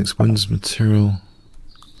c6 wins material.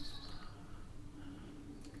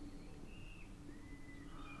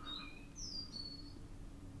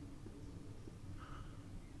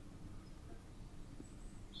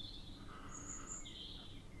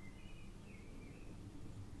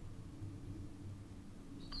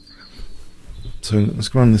 So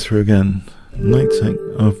let's run this through again. Knight take.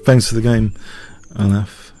 Oh, thanks for the game,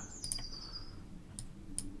 Alaf.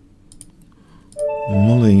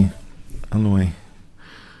 Molly, Alloy.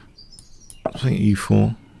 I think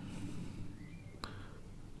e4.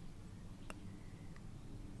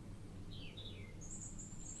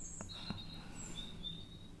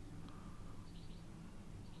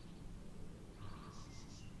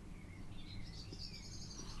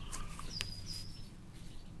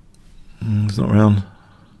 It's not round.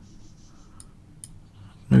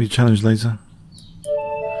 Maybe challenge later.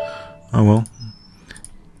 Oh well.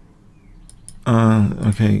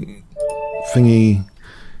 Okay. Thingy.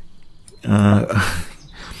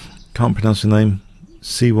 Can't pronounce your name.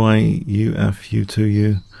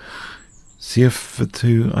 CYUFU2U. CF for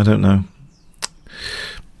 2. I don't know.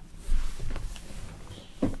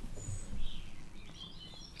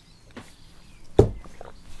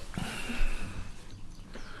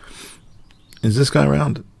 Is this guy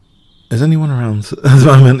around? Is anyone around at the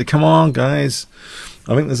moment? Come on, guys.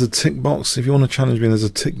 I think there's a tick box. If you want to challenge me, there's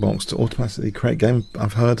a tick box to automatically create game.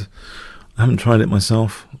 I've heard. I haven't tried it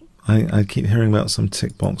myself. I keep hearing about some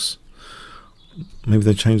tick box. Maybe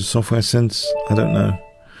they changed the software since. I don't know.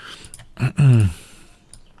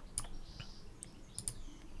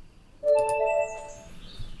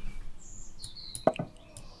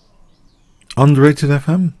 Underrated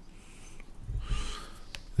FM?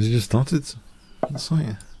 Has it just started? That's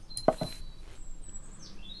right.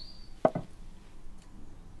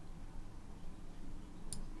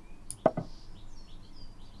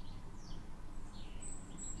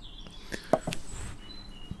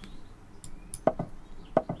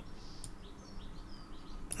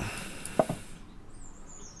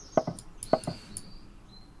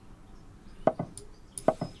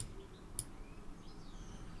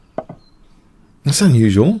 That's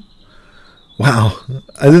unusual. Wow,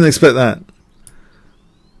 I didn't expect that.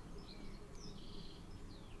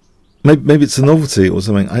 Maybe it's a novelty or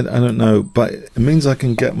something. I don't know, but it means I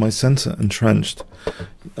can get my centre entrenched.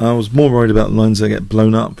 I was more worried about lines that get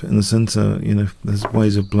blown up in the centre. You know, there's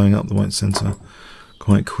ways of blowing up the white centre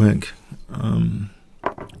quite quickly.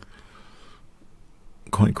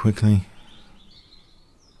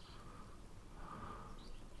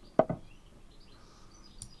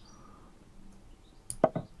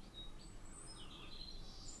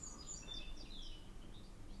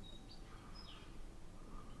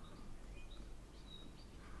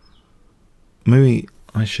 Maybe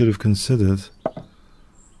I should have considered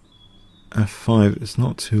f5. It's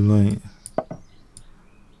not too late.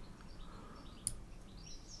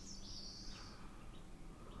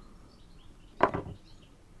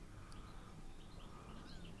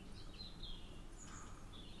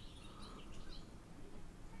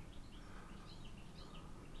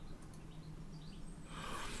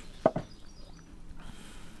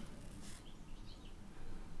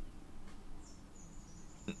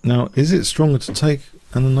 Now, is it stronger to take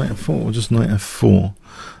and the knight f4 or just knight f4?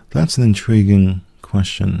 That's an intriguing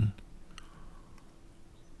question.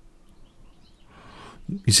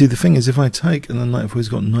 You see, the thing is, if I take and then knight f4, he's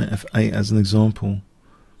got knight f8 as an example,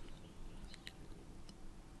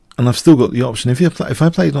 and I've still got the option. If I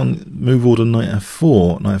played on move order knight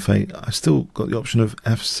f4, knight f8, I've still got the option of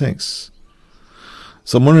f6.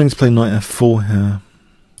 So I'm wondering to play knight f4 here.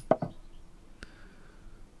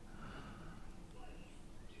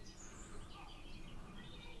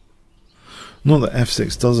 Not that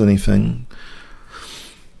f6 does anything.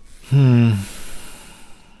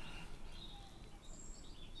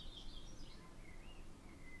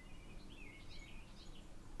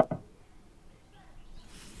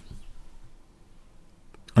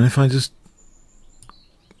 And if I just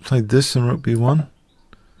played this and rook b1,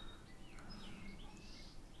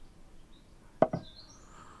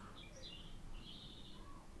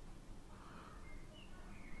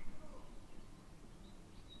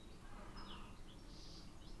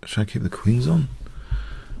 should I keep the queens on?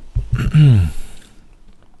 I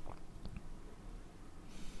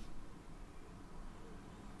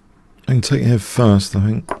can take it here first. I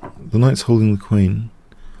think the knight's holding the queen.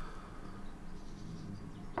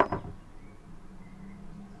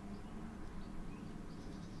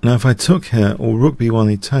 Now if I took here, or rook b1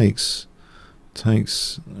 he takes,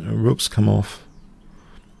 rooks come off,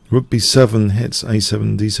 rook b7 hits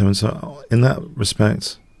a7, d7, so in that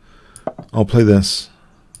respect I'll play this.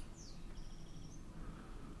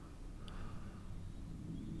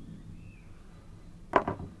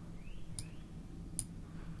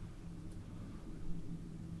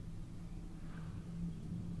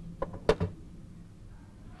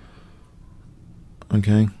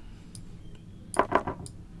 Okay.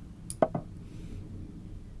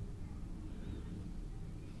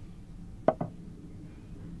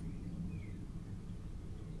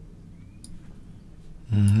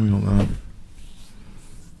 We got that.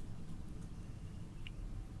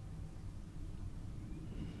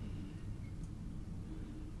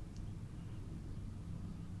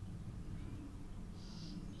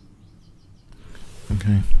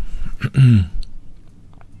 Okay.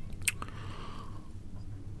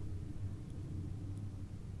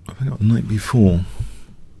 I got knight b4.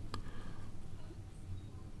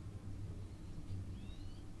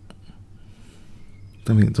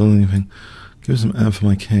 Don't think it does anything. Give some air for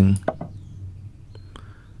my king.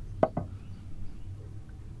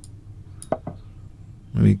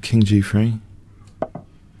 Maybe king g3.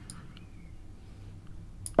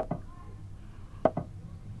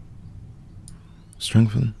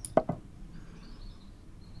 Strengthen.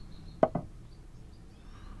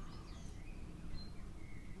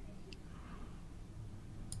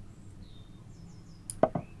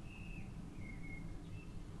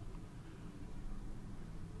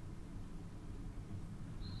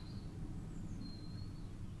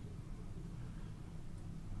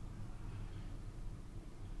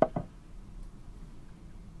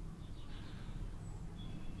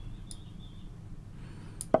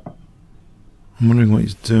 I'm wondering what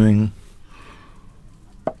he's doing.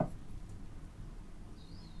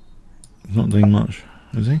 He's not doing much,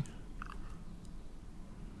 is he?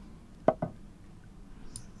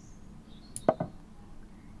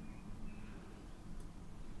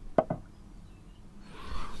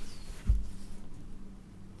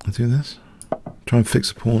 I do this. Try and fix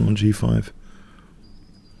a pawn on g5.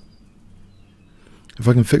 If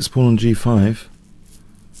I can fix a pawn on g5,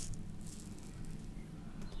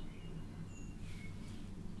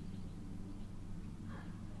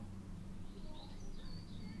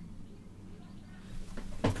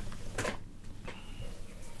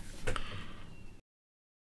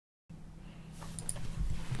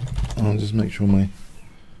 I'll just make sure my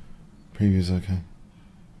preview is okay.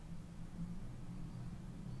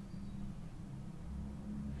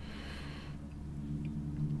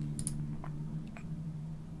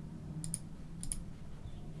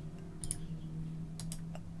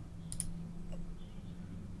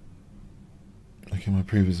 Okay, my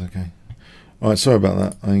preview is okay. Alright, sorry about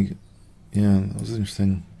that. Yeah, that was an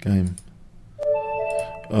interesting game.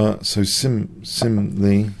 So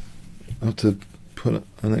Lee, I have to put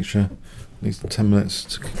an extra at least 10 minutes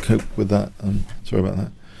to cope with that. Sorry about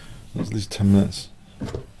that. That's at least 10 minutes.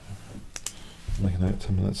 Make a note,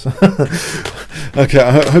 10 minutes. Okay,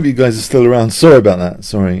 I hope you guys are still around. Sorry about that.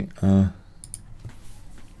 Sorry.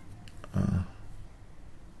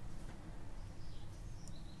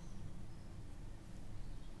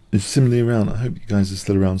 Is Simly around? I hope you guys are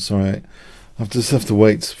still around. Sorry, I just have to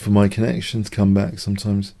wait for my connection to come back.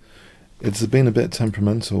 Sometimes it's been a bit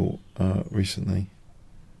temperamental recently.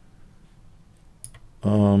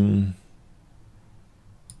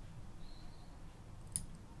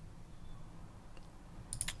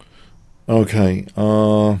 Okay,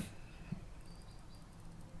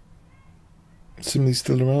 Simley's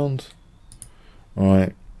still around?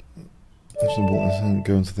 Alright. Let's walk this and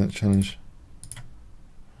go into that challenge.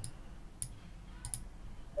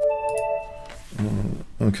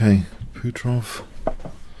 Okay, Putrov.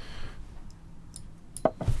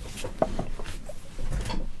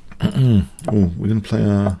 Oh, we're going to play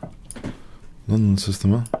our London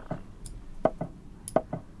system, huh?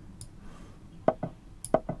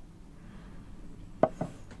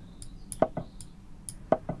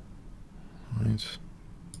 Right.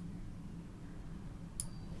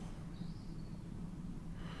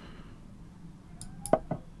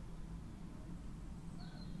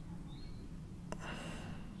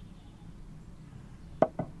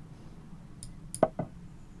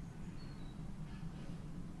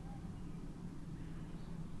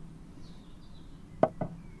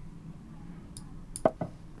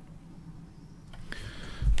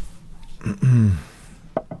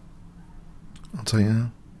 I'll tell you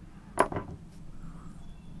now.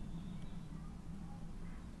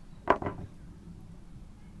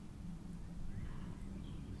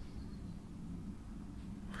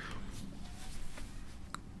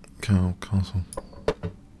 Castle.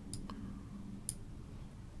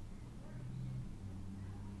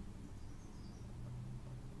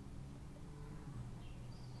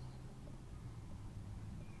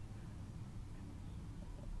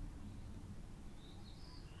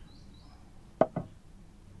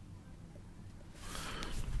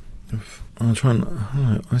 I'll try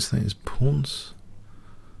and isolate his pawns.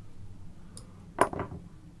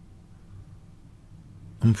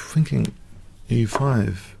 I'm thinking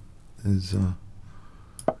E5 is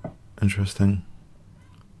interesting.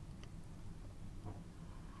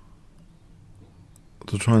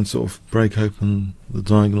 To try and sort of break open the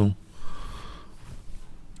diagonal.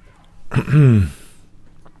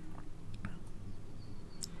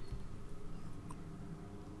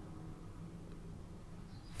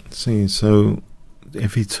 Let's see, so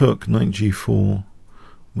if he took knight G4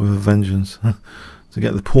 with a vengeance to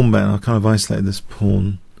get the pawn back, I kind of isolated this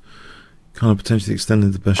pawn, kind of potentially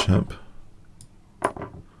extended the bishop. A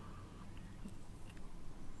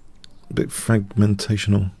bit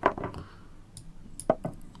fragmentational.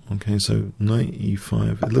 Okay, so knight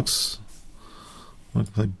E5. It looks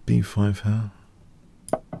like play B5 here.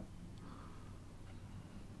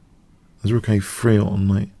 There's rook A3 on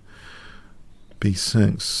knight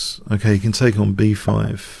B6. Okay, you can take on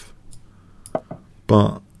B5,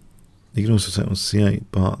 but you can also take on C8.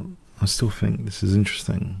 But I still think this is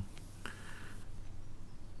interesting.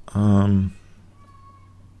 Alright,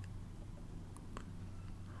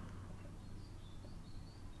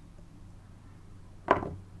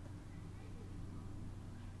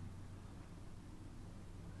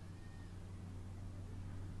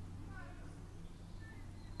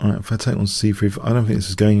 if I take on C3, I don't think this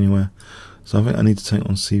is going anywhere, so I think I need to take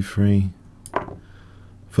on C3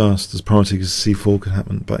 first as priority, because C4 could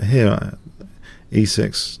happen. But here,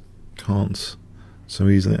 E6 can't so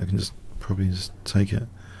easily. I can just probably just take it.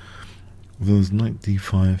 Although there's knight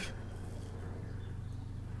D5.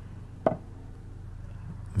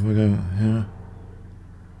 If we go here.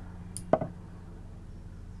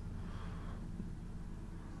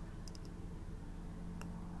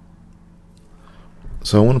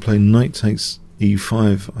 So I want to play knight takes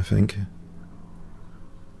E5, I think.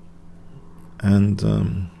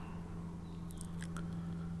 And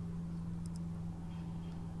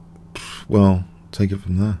well, take it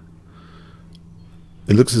from there.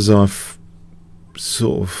 It looks as though I've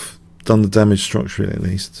sort of done the damage structurally, at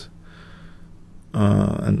least,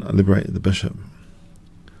 and liberated the bishop.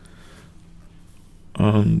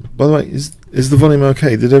 By the way, is the volume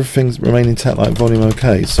okay? Did everything remain intact, like volume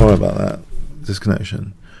okay? Sorry about that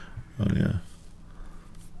disconnection earlier.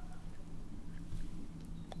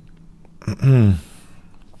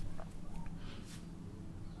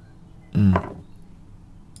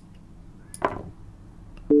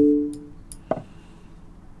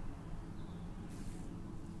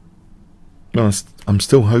 Well, I'm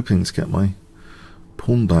still hoping to get my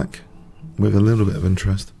pawn back with a little bit of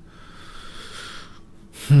interest.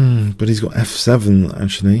 But he's got F7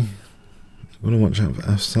 actually. I've got to watch out for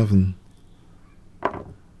F7.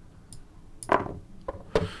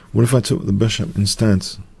 What if I took the bishop instead?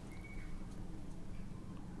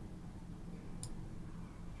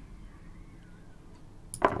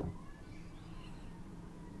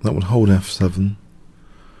 That would hold F7.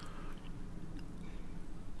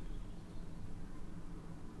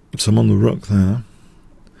 So I'm on the rook there.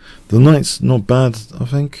 The knight's not bad, I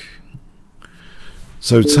think.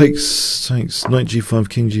 So it takes knight G5,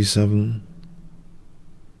 king G7.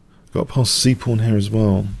 Got past C pawn here as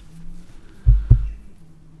well.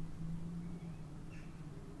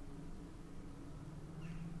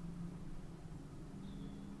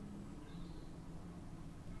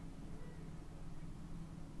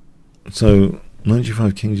 So knight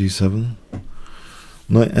g5, king g7,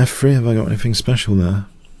 knight f3. Have I got anything special there?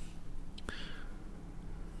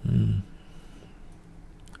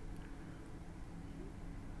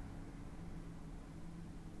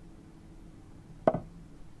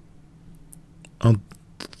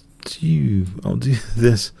 I'll do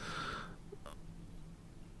this.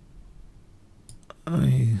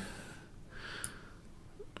 I'm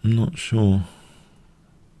not sure.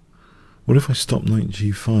 What if I stop knight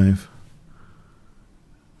g5?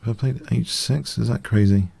 If I played h6, is that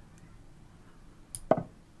crazy?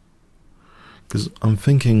 Because I'm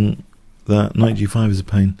thinking that knight g5 is a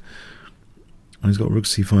pain. And he's got rook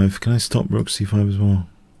c5. Can I stop rook c5 as well?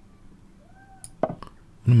 I want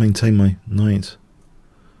to maintain my knight.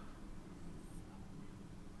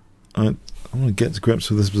 I want to get to grips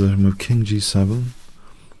with this position with king g7.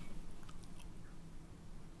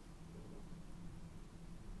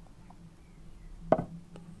 Okay,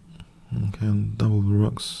 and double the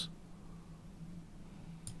rooks.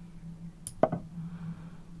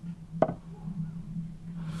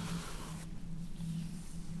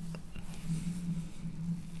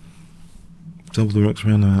 Double the rooks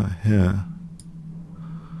around about here.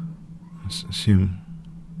 Let's assume.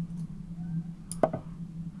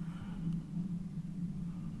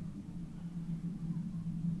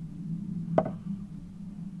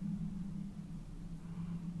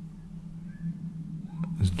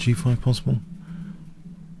 Is g5 possible?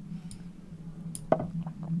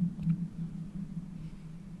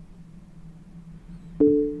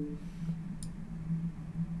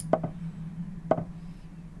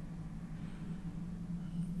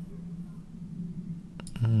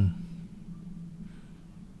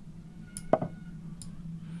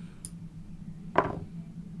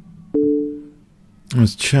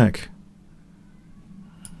 Let's check.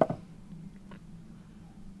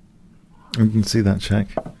 We can see that check.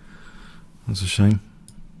 That's a shame.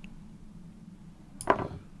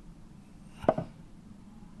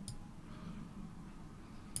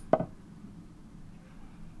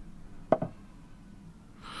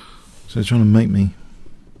 So they're trying to make me.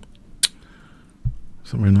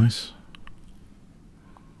 It's not very nice.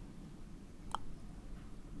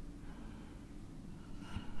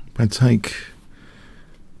 If I take,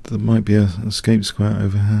 there might be an escape square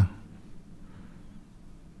over here.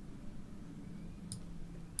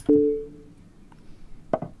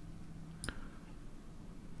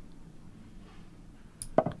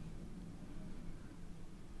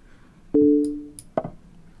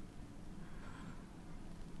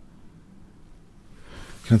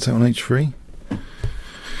 Can I take on h3?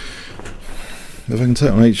 If I can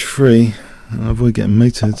take on h3 and avoid getting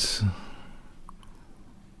mated.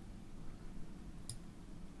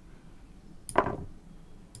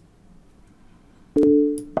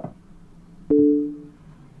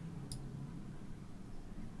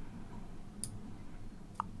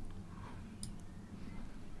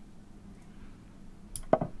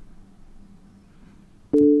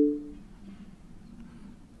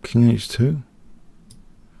 King h2.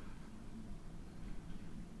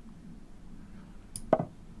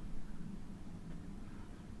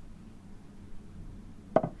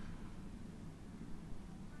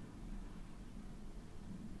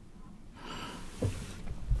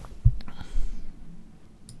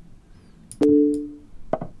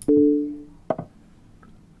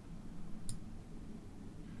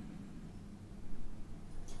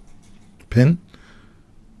 Pin.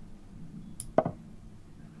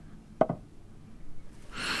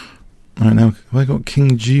 Alright, now have I got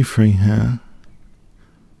king g3 here?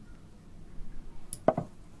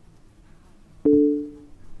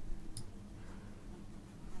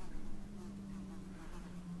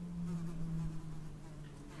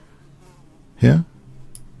 Here?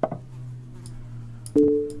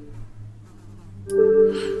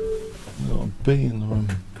 I've got a bee in the room.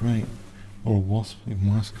 Great. Or a wasp,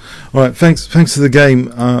 even worse. Alright, thanks for the game,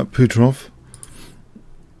 Putrov.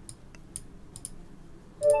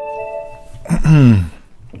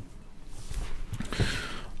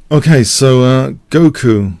 Okay, so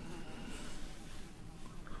Goku.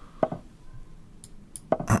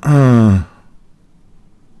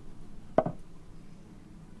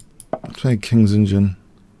 Let's play King's Engine.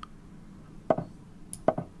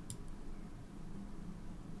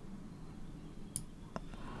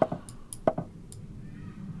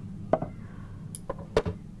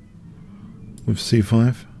 With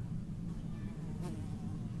c5.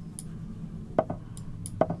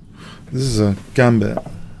 This is a gambit,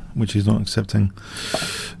 which he's not accepting.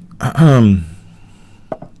 I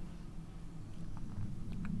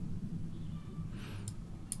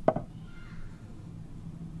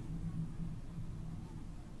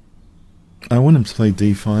want him to play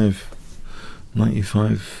d5, knight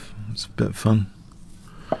e5. It's a bit of fun.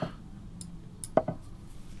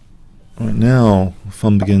 Right now,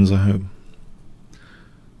 fun begins, I hope,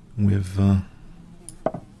 with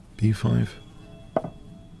b5.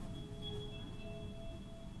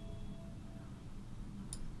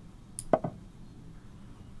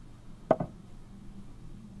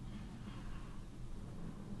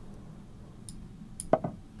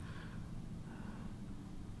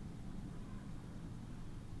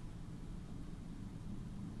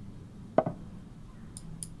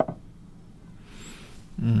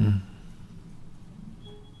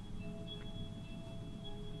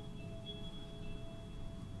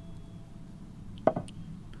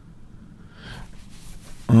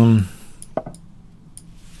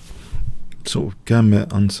 Sort of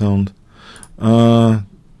gambit unsound. Yeah,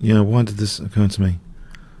 why did this occur to me?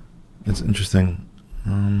 It's interesting.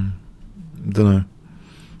 Don't know.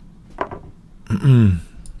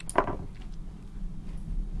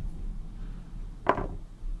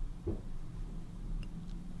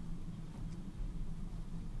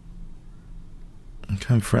 I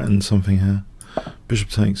can threaten something here. Bishop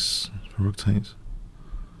takes, rook takes.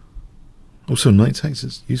 Also, knight takes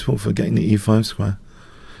is useful for getting the e5 square.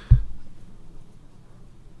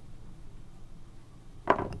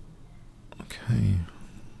 Okay.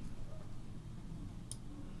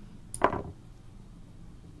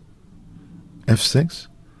 f6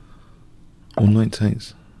 or knight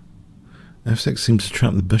takes. f6 seems to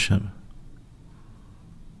trap the bishop.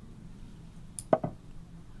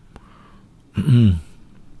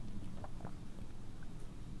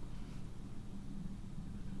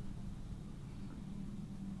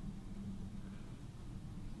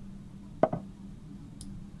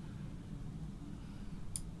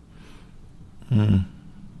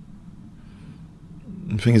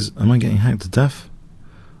 The thing is, am I getting hacked to death?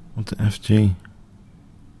 What the FG?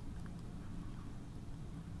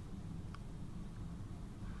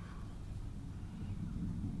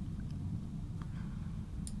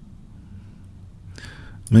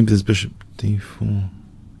 Maybe there's bishop d4.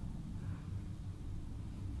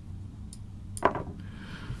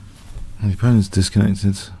 The opponent's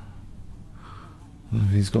disconnected.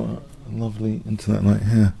 He's got a lovely internet light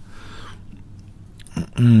here.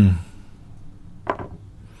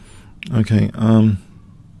 Okay,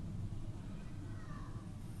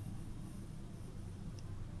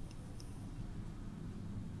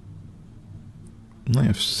 knight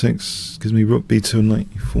f6 gives me rook b2 and knight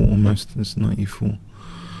e4 almost. It's knight e4.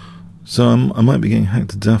 So I might be getting hacked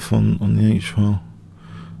to death on the h file.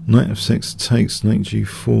 Knight f6 takes, knight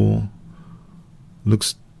g4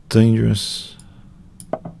 looks dangerous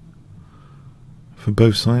for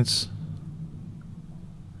both sides.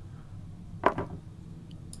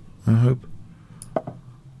 I hope.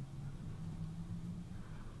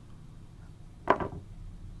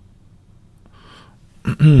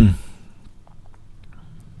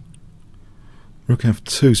 Rook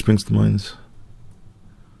f2 springs to mind.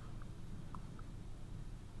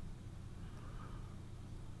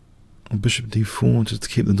 Or bishop d4 just to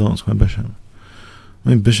keep the dark square bishop.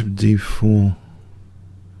 Maybe bishop d4,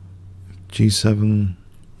 g7,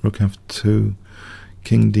 rook f2,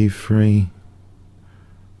 king d3.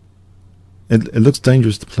 It looks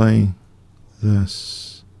dangerous to play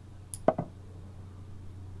this.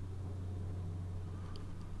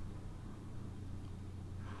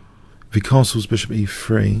 If he castles bishop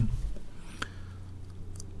e3,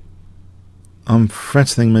 I'm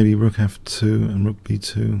threatening maybe rook f2 and rook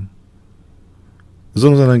b2. As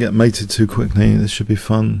long as I don't get mated too quickly, this should be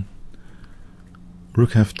fun.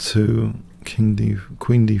 Rook f2,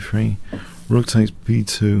 queen d3, rook takes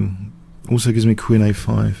b2. Also gives me queen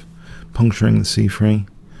a5. Puncturing the c3,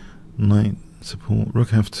 knight support, rook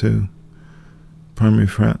f2, primary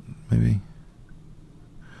threat, maybe.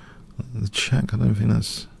 The check, I don't think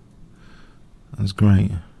that's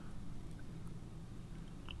great.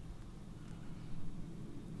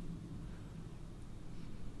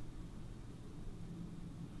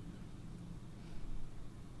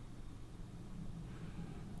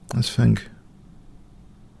 Let's think.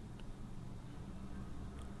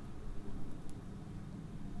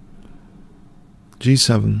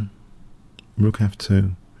 g7, rook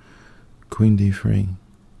f2, queen d3.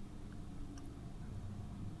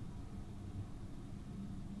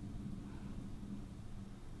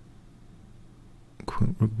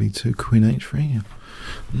 Rook b2, queen h3.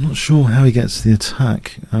 I'm not sure how he gets the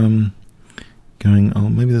attack. going, oh,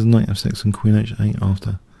 maybe there's knight f6 and queen h8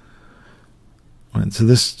 after. Right, so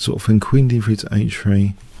this sort of thing, queen d3 to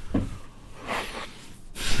h3.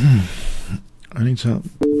 I need to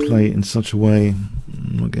play it in such a way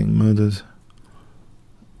I'm not getting murdered.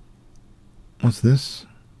 What's this?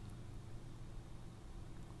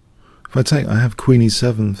 If I take, I have queen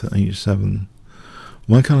e7 for h7.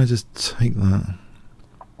 Why can't I just take that?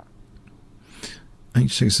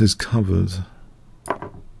 h6 is covered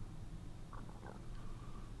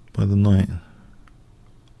by the knight.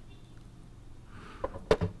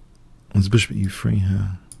 There's bishop at e3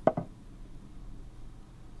 here.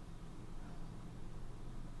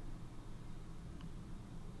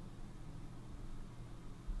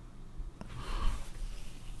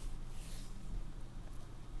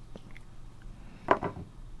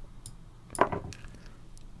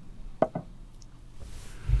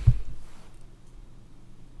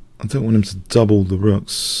 I don't want him to double the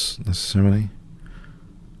rooks necessarily.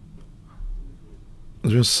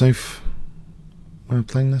 Is there a safe way of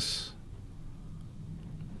playing this?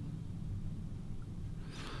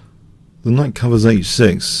 The knight covers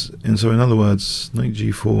h6, and so in other words, knight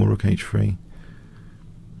g4, rook h3.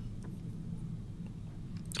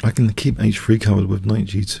 I can keep h3 covered with knight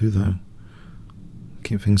g2 though.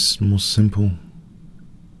 Keep things more simple.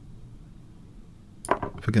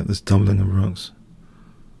 Forget this doubling of rooks.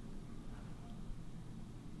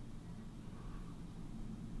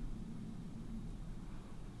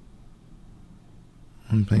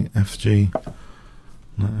 I'm playing fg,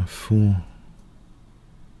 knight f4.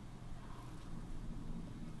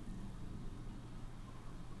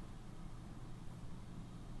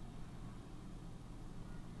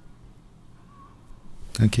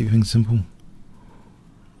 Can I keep things simple?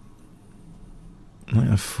 Knight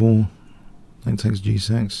f4, knight takes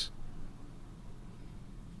g6.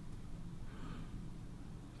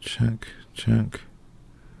 Check, check.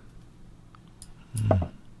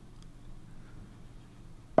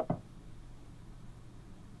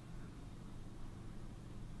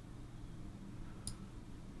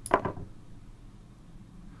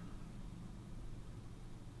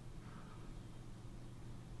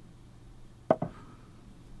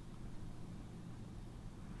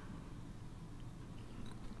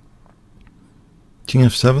 King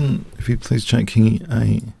f7, if you please check king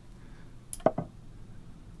e8.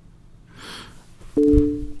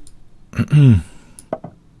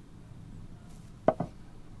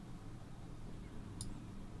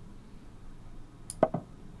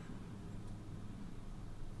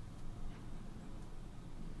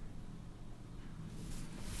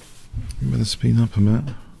 You better speed up a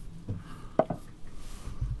bit.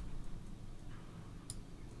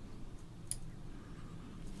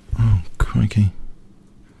 Oh, crikey.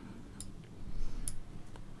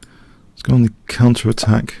 Let's go on the counter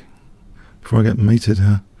attack before I get mated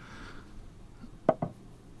here.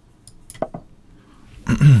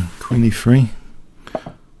 Queen e3.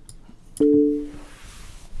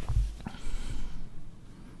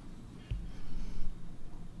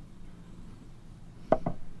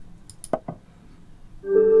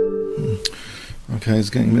 Okay,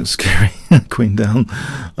 it's getting a bit scary. Queen down.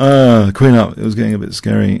 Queen up. It was getting a bit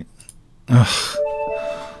scary. Ugh.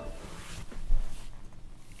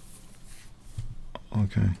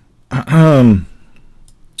 Okay.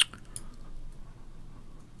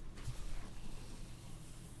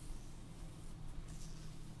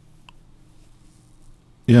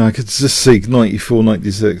 Yeah, I could just see knight e4, knight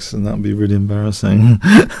d6, and that would be really embarrassing.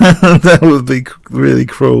 That would be really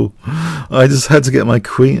cruel. I just had to get my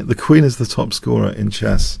queen. The queen is the top scorer in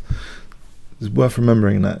chess. It's worth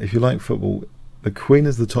remembering that. If you like football, the queen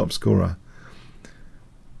is the top scorer.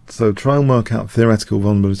 So try and work out theoretical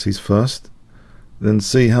vulnerabilities first, then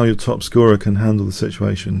see how your top scorer can handle the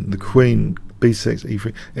situation. The queen, b6,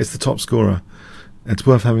 e3, it's the top scorer. It's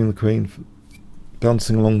worth having the queen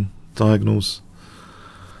bouncing along diagonals.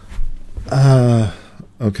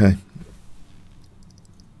 Okay.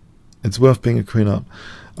 It's worth being a queen up.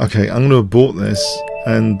 Okay, I'm going to abort this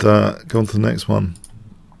and go on to the next one.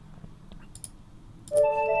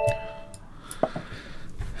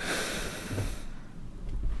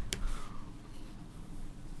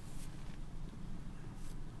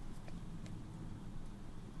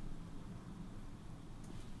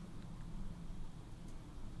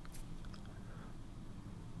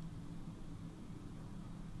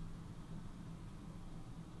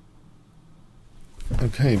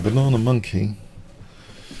 Okay, banana monkey.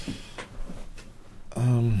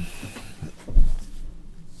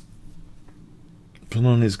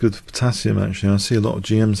 Banana is good for potassium, actually. I see a lot of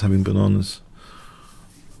GMs having bananas.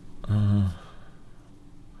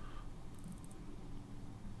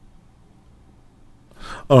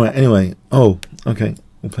 Alright, anyway. Oh, okay.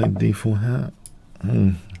 We'll play d4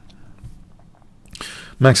 here.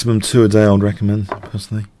 Maximum 2 a day I would recommend,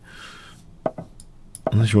 personally.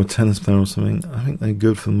 Unless you're a tennis player or something. I think they're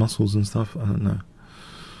good for the muscles and stuff. I don't know.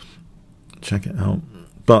 Check it out.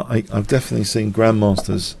 But I've definitely seen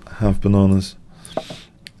grandmasters have bananas.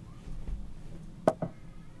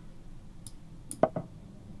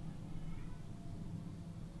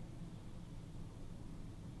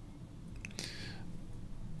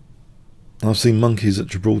 I've seen monkeys at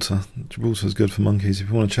Gibraltar. Gibraltar is good for monkeys. If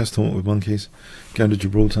you want a chess tournament with monkeys, go to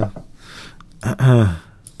Gibraltar.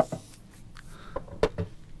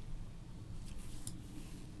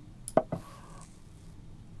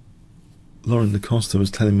 Lauren DaCosta was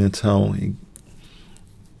telling me a tale.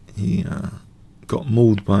 He got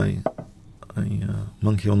mauled by a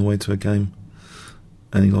monkey on the way to a game,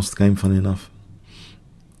 and he lost the game, funny enough,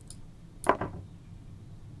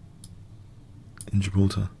 in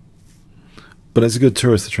Gibraltar. But it's a good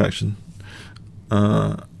tourist attraction.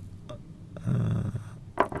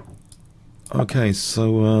 Okay,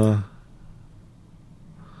 so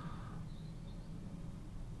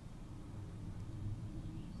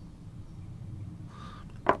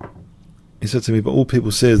he said to me, but all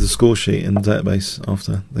people see is the score sheet in the database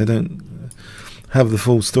after. They don't have the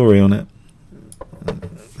full story on it.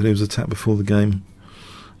 That he was attacked before the game.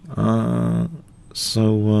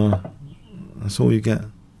 So that's all you get.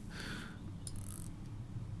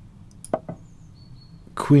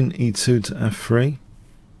 Queen e2 to f3.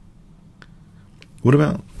 What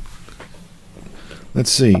about,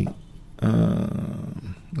 let's see,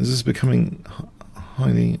 is this becoming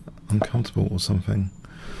highly uncomfortable or something?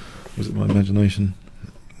 Was it my imagination?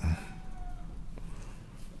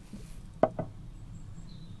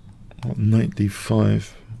 Knight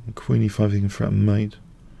d5, queen e5, you can threaten mate.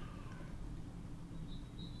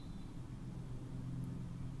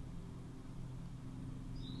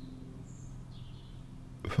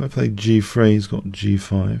 If I play g3, he's got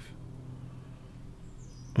g5.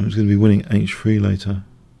 I'm just going to be winning h3 later.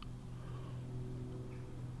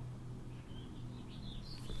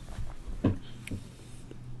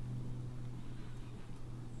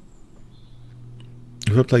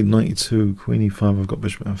 If I played knight e2, queen e5, I've got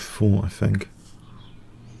bishop f4, I think.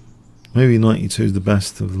 Maybe knight e2 is the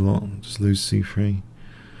best of the lot. Just lose c3.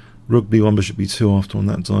 Rook b1, bishop b2 after on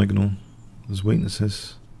that diagonal. There's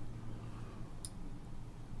weaknesses.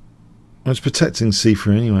 Well, it's protecting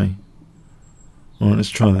c3 anyway. Alright,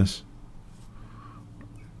 let's try this.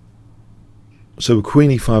 So with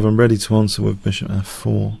queen e5, I'm ready to answer with bishop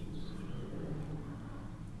f4.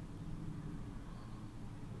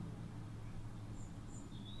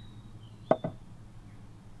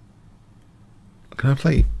 Can I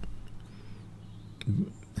play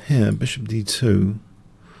here, bishop d2?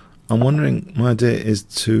 I'm wondering, my idea is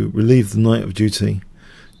to relieve the knight of duty,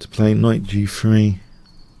 to play knight g3.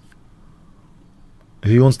 If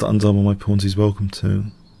he wants to undouble my pawns, he's welcome to.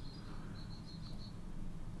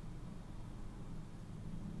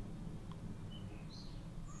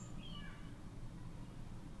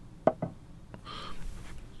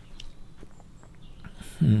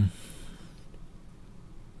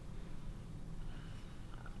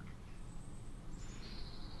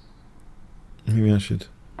 Maybe I should.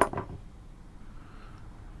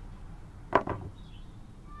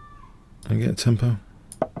 I get a tempo.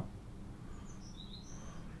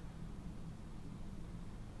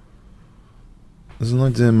 There's an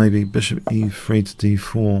idea, maybe bishop e3 to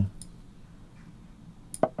d4.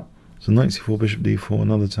 So knight c4, bishop d4,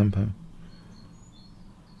 another tempo.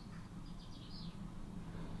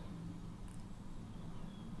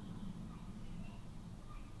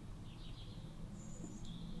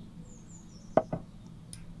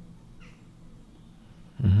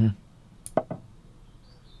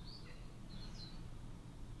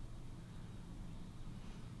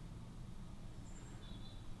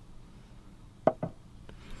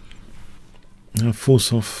 Now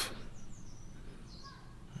force off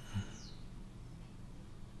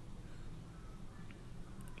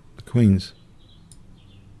the queens.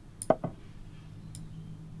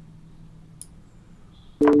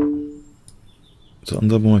 To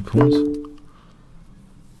undouble my pawns.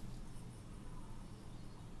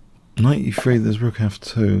 Knight e3, there's rook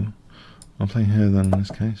f2. I'll play here then in this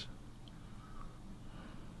case.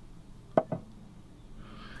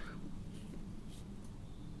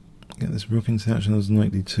 Get this rook into action, there's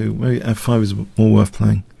knight d2. Maybe f5 is more worth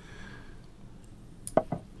playing.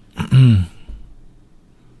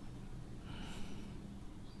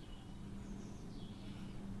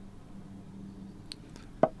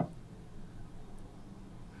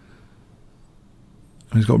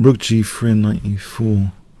 He's got rook g3 and knight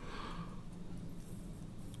e4.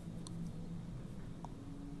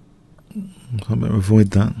 So I better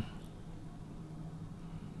avoid that.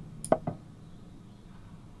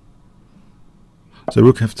 So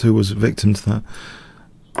rook f2 was a victim to that.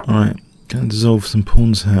 Alright, going to dissolve some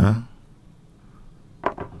pawns here.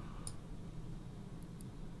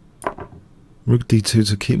 Rook d2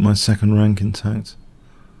 to keep my second rank intact.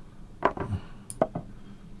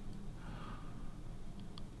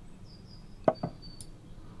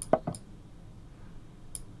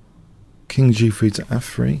 King g3 to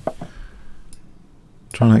f3.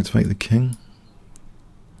 Try and activate the king.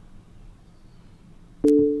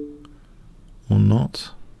 Or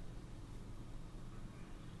not.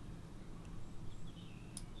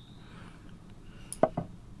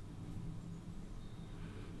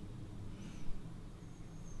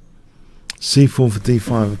 c4 for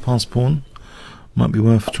d5, a pass pawn. Might be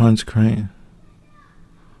worth trying to create.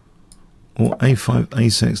 Or a5,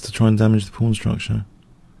 a6 to try and damage the pawn structure.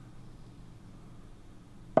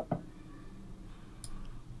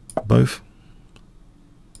 Both.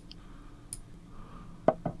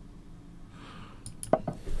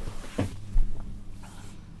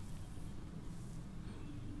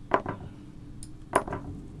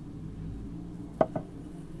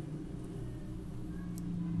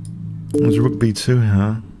 There's rook b2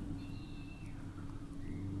 here.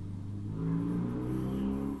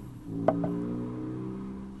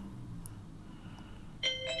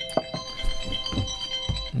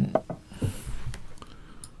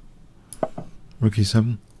 Rook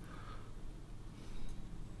e7.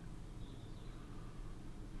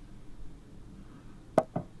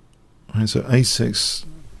 Alright, so a6,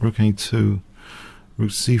 rook a2, rook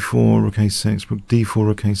c4, rook a6, rook d4,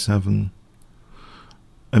 rook a7.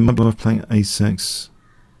 I might be worth playing a6.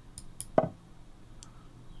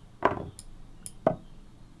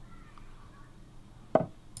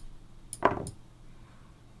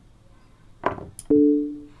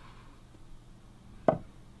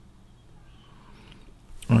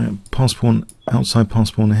 Alright, pass pawn, outside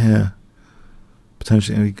pass pawn here.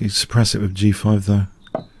 Potentially, we could suppress it with g5 though.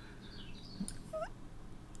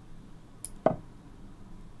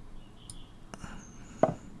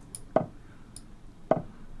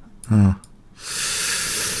 Oh.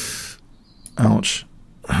 Ouch.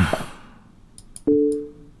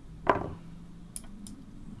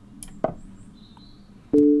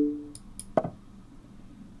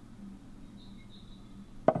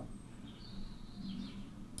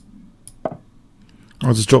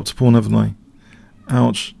 I just dropped a pawn, haven't I?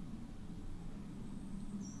 Ouch.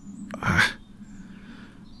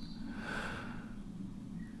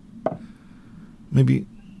 Maybe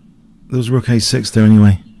there was rook a6 there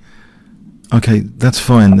anyway. Okay, that's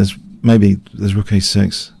fine. There's rook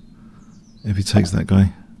a6 if he takes that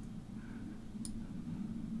guy.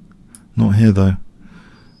 Not here though.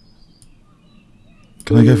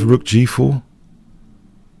 Can I go for rook g4?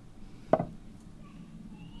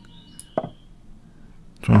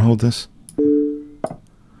 Try and hold this.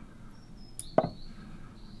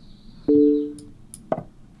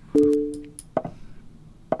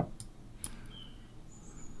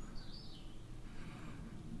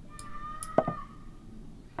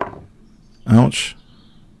 Ouch.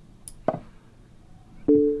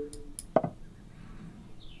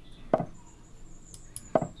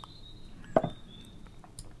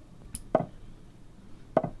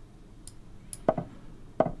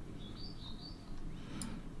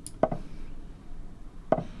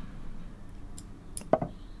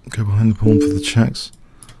 Go behind the pawn for the checks.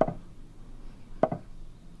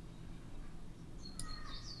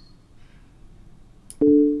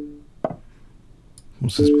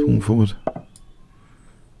 What's this pawn forward?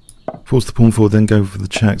 Force the pawn forward, then go for the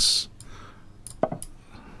checks.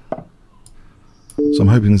 So I'm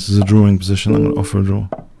hoping this is a drawing position. I'm going to offer a draw.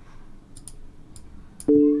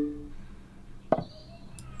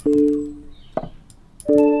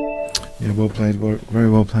 Yeah, well played. Very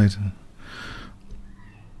well played.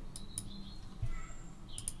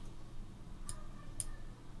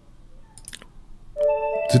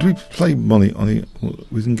 Did we play Molly?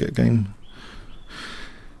 We didn't get a game.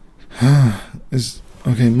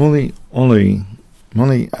 Okay, Molly Alloy.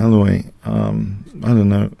 I don't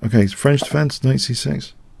know. Okay, it's French defense, knight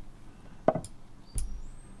c6.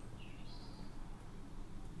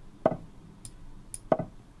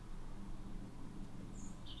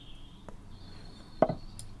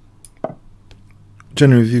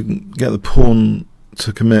 Generally, if you can get the pawn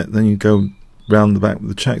to commit, then you go round the back with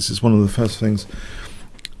the checks. It's one of the first things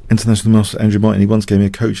International Master Andrew Martin, he once gave me a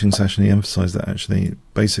coaching session. He emphasised that actually,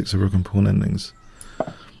 basics of rook and pawn endings.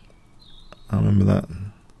 I remember that.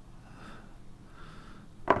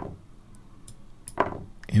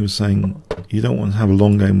 He was saying you don't want to have a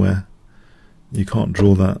long game where you can't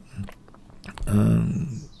draw that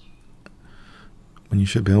when you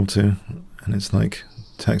should be able to, and it's like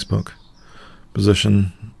textbook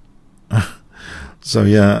position. So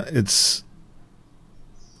yeah, it's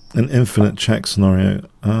an infinite check scenario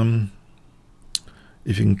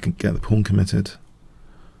if you can get the pawn committed.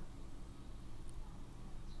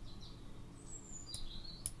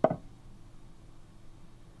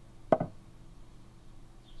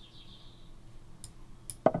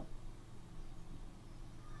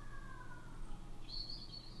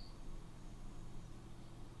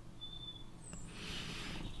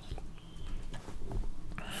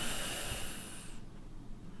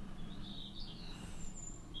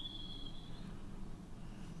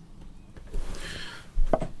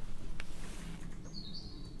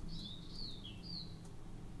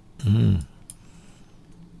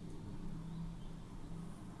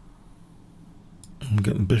 I'm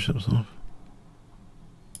getting bishops off.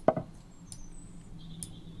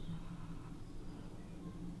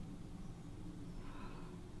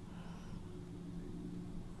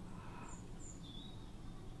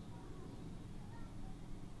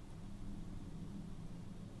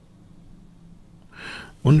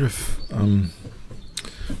 Wonder if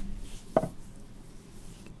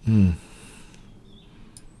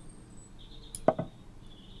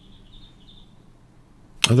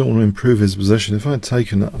I don't want to improve his position. If I had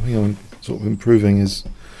taken that, I think I'm sort of improving his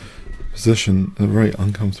position in a very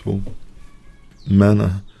uncomfortable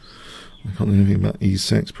manner. I can't do anything about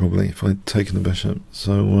e6 probably if I had taken the bishop.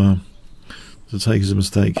 So to take is a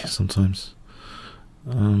mistake sometimes.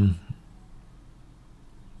 Alright,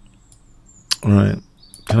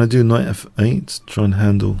 can I do knight f8 to try and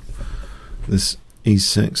handle this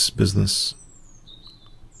e6 business?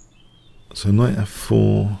 So knight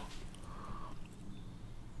f4.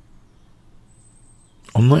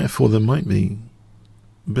 On knight f4 there might be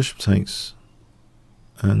bishop takes,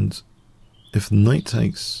 and if knight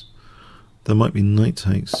takes, there might be knight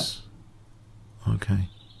takes. Okay.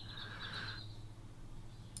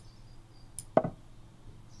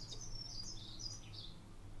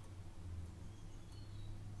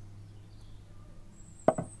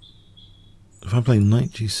 If I play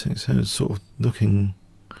knight g6 here, it's sort of looking,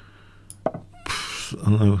 I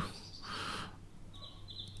don't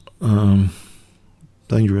know,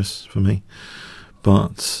 dangerous for me,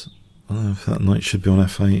 but I don't know if that knight should be on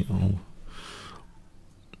f8 or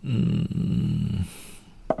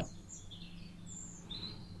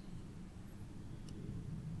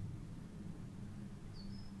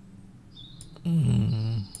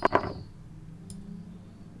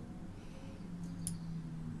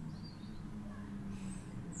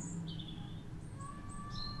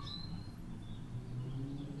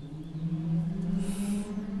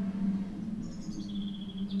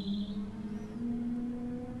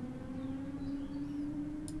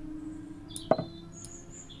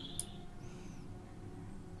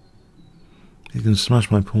you can smash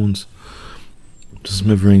my pawns to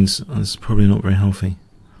smithereens. That's probably not very healthy.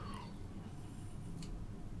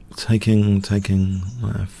 Taking knight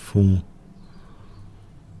f4.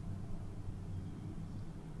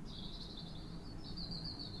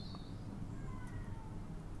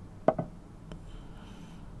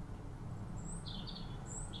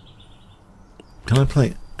 Can I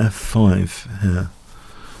play f5 here?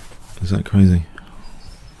 Is that crazy?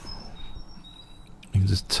 You can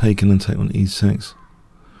just take and then take on e6.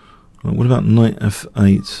 Right, what about knight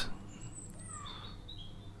f8?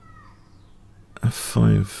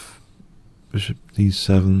 f5, bishop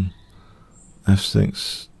d7,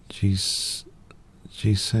 f6,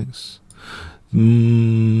 g6.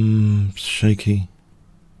 Shaky.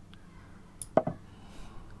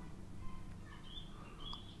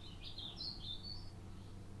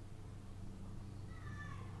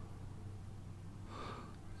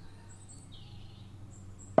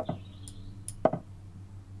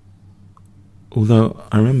 Although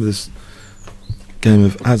I remember this game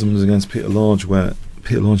of Adams against Peter Large, where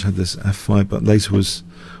Peter Large had this f5, but later was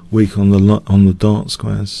weak on the dart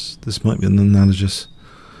squares. This might be an analogous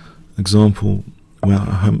example where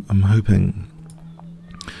I'm hoping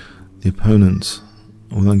the opponent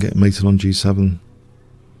will then get mated on g7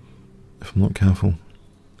 if I'm not careful.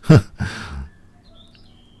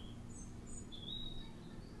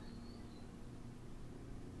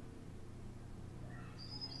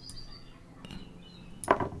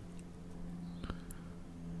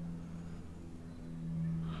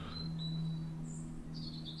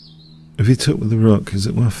 If he took with the rook, is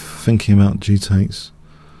it worth thinking about g takes?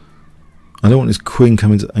 I don't want his queen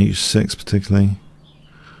coming to h6 particularly.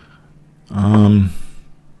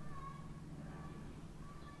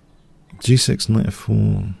 g6, knight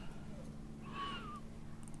f4.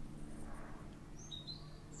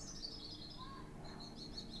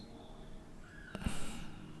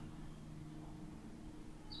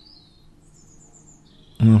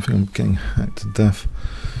 I think I'm getting hacked to death,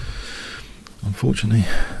 unfortunately.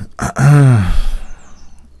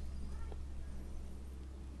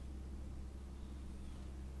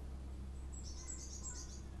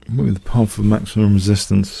 With the path of maximum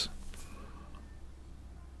resistance.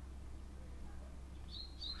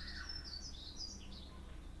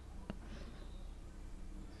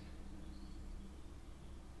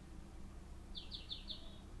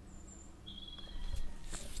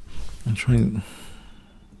 I'm trying.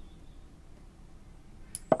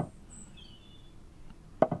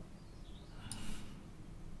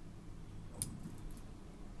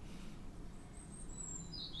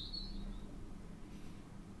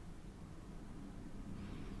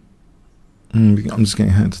 I'm just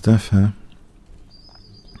getting hacked to death here.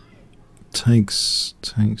 Takes.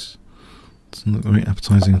 Doesn't look very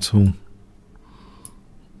appetizing at all.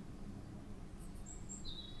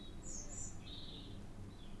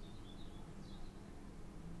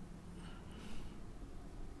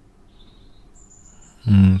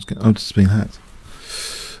 I'm just being hacked.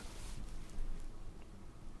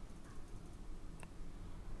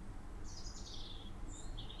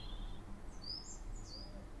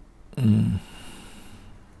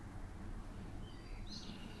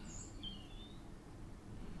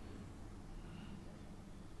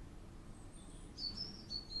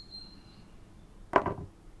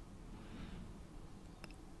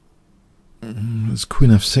 It's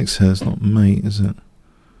Queen F6 here, it's not mate, is it?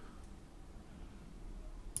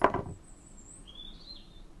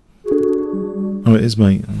 Oh, it is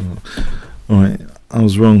mate. Alright, I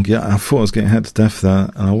was wrong. Yeah, I thought I was getting hacked to death there,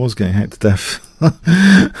 and I was getting hacked to death.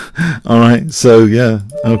 Alright, so yeah,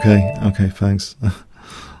 okay, thanks.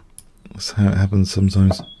 That's how it happens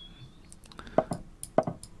sometimes.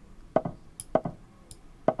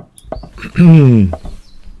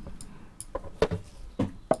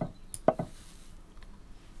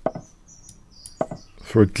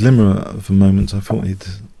 For a glimmer of a moment, I thought he'd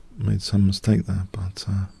made some mistake there, but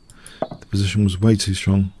the position was way too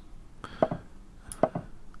strong.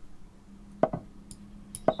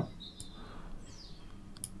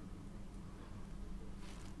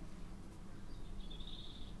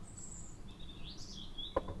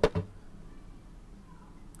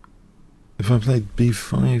 If I played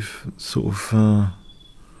b5, sort of,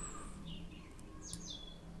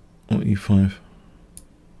 or e5.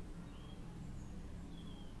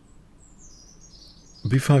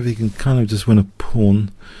 b5 you can kind of just win a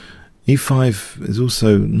pawn. e5 is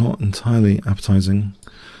also not entirely appetizing.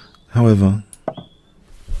 However,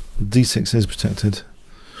 d6 is protected.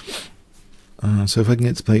 So if I can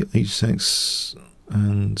get to play h6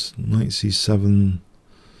 and knight c7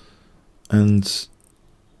 and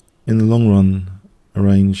in the long run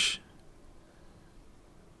arrange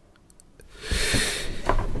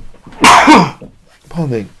pardon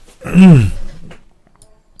me.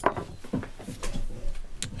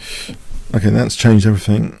 Okay, that's changed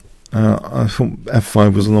everything. I thought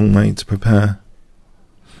f5 was a long way to prepare.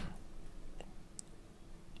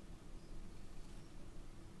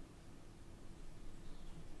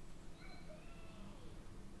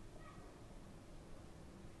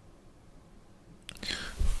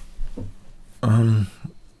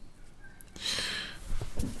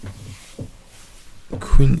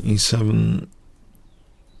 Queen e7,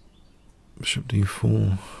 bishop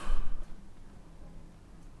d4.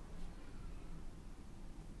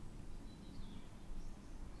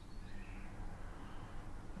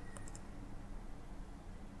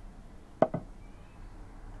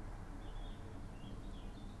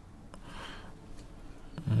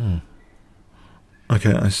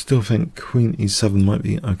 Okay, I still think Queen e7 might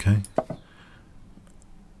be okay.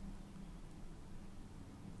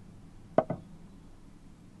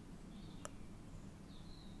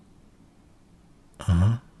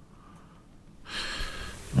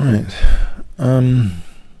 Alright. A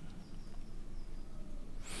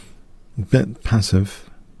bit passive.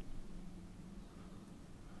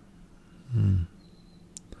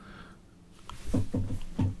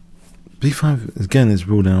 b5 again is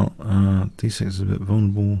ruled out. d6 is a bit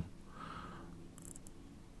vulnerable.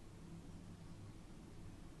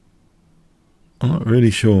 I'm not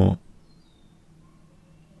really sure.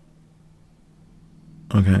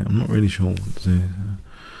 Okay, I'm not really sure what to do.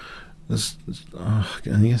 I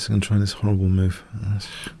guess I can try this horrible move.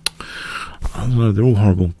 I don't know, they're all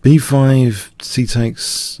horrible. b5, c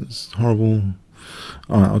takes, it's horrible.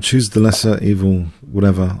 Alright, I'll choose the lesser evil,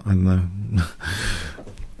 whatever, I don't know.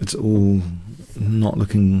 It's all not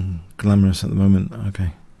looking glamorous at the moment.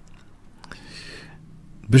 Okay.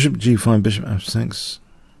 Bishop g5, bishop f6,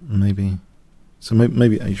 maybe. So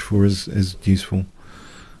maybe h4 is useful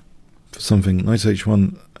for for something. Knight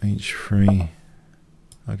h1, h3.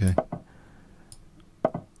 Okay.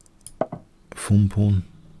 Form pawn.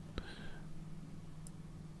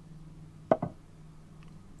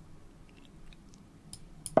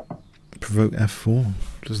 Provoke f4.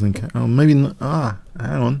 Doesn't count. Oh, maybe not. Ah,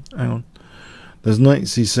 hang on. There's knight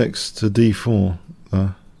c6 to d4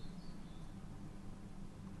 there.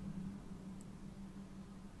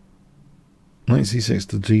 Knight c6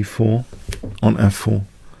 to d4 on f4.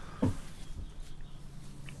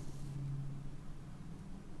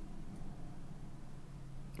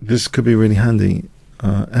 This could be really handy.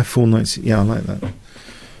 F4 knight c, yeah, I like that.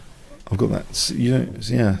 I've got that. You know,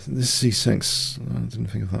 yeah, this c6. I didn't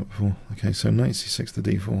think of that before. Okay, so knight c6 to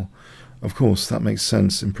d4. Of course, that makes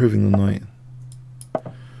sense. Improving the knight.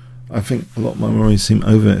 I think a lot of my worries seem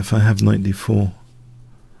over if I have knight d4.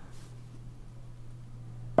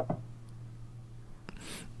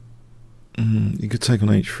 You could take on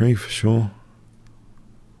h3 for sure.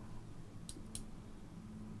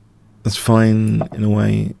 That's fine in a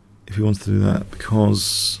way if he wants to do that,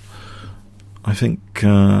 because I think,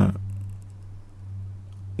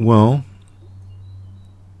 well,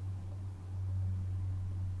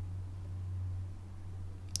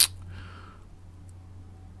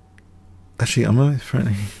 actually I'm only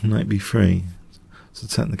threatening knight b3. It's a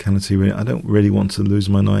technicality really. I don't really want to lose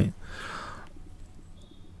my knight.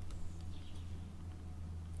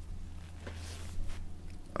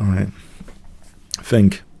 Alright, I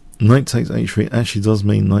think knight takes h3 actually does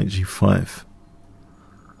mean knight g5.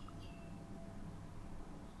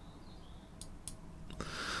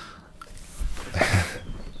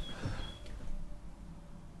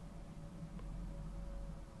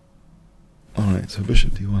 Alright, so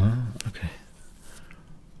bishop d1, huh? Okay.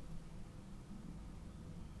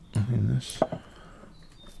 Okay, this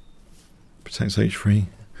protects h3.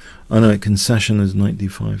 Oh no, concession is knight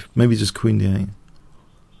d5. Maybe just queen d8.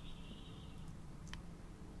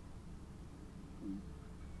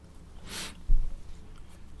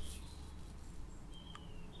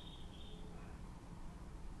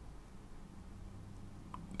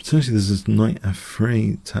 Potentially there's this knight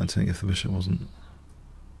f3 tactic if the bishop wasn't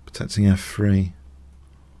protecting f3.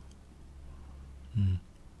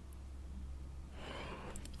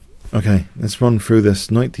 Okay, let's run through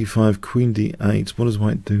this. Knight d5, queen d8. What does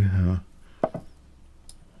white do here?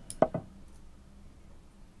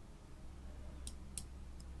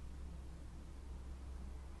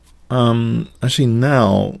 Actually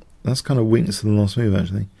now, that's kind of weakness to the last move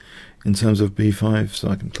actually, in terms of b5, so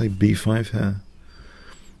I can play b5 here.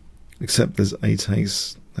 Except there's a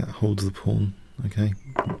takes that holds the pawn. Okay.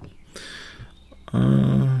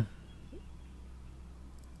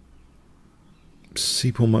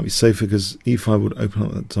 C pawn might be safer because e5 would open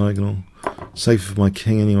up that diagonal. Safer for my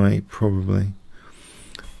king anyway, probably.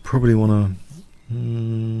 Probably want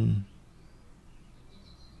to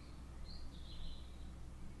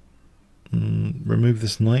remove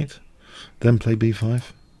this knight, then play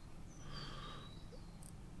b5.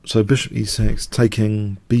 So bishop e6,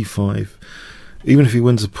 taking b5. Even if he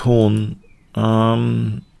wins a pawn,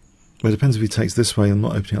 well, it depends if he takes this way. I'm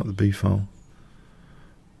not opening up the b file.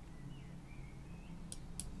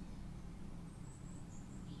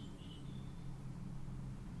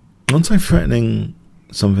 Aren't I threatening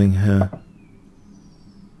something here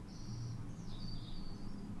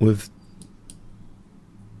with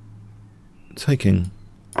taking?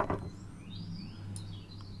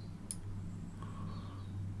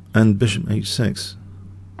 And bishop h6.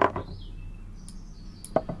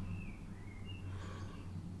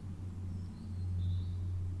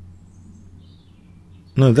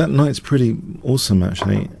 No, that knight's pretty awesome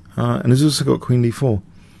actually. And it's also got queen d4.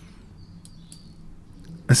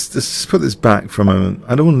 Let's just put this back for a moment.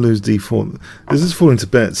 I don't want to lose d4. This is falling to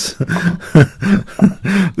bits.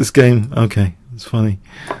 This game. Okay, it's funny.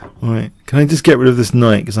 Alright, can I just get rid of this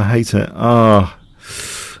knight because I hate it?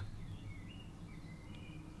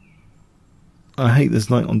 I hate this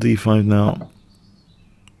knight on d5 now.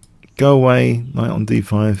 Go away, knight on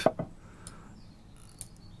d5.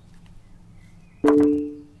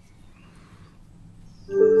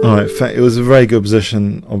 Alright, it was a very good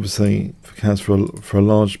position, obviously, for Kaz for a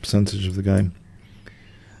large percentage of the game.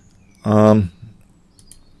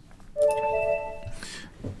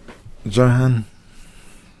 Johan.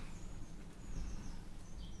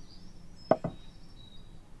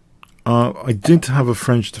 I did have a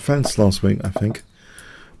French defence last week, I think,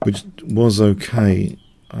 which was okay,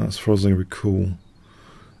 as far as I recall,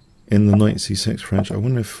 in the knight c6 French. I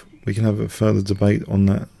wonder if we can have a further debate on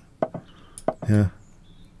that. Yeah.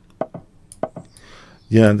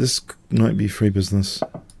 Yeah, this might be free business.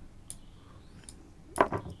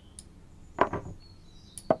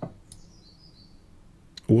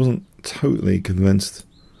 wasn't totally convinced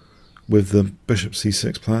with the bishop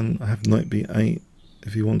c6 plan. I have knight b8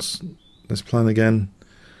 if he wants this plan again.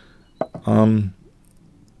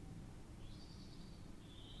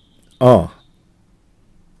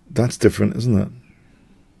 That's different, isn't it?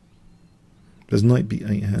 There's knight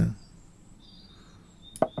b8 here.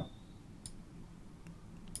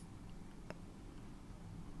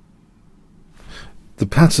 The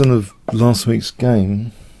pattern of last week's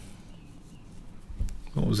game,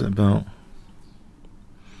 what was it about?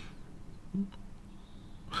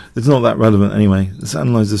 It's not that relevant anyway. Let's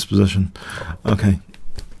analyse this position. Okay,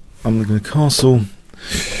 I'm going to castle.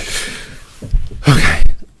 Okay,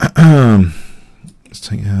 let's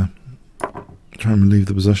take try and relieve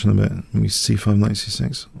the possession a bit. Maybe c5, knight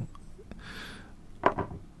c6.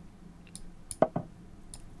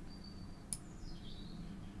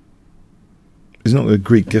 He's not going to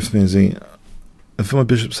Greek gift me, is he? If my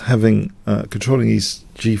bishop's having controlling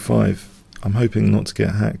east g5, I'm hoping not to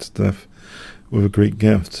get hacked to death with a Greek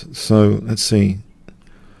gift. So let's see.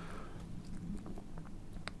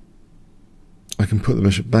 I can put the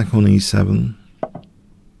bishop back on e7.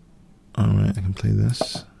 Alright, I can play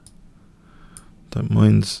this. Don't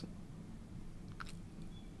mind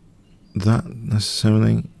that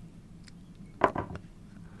necessarily.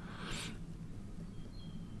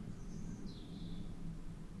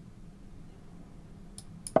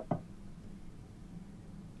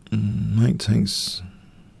 Knight takes,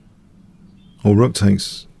 or rook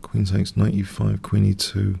takes, queen takes, knight e5, queen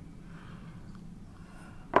e2.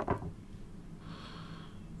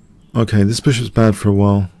 Okay, this bishop's bad for a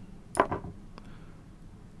while.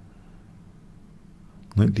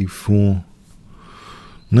 Knight d4.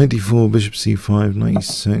 Knight d4, bishop c5, knight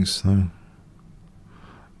e6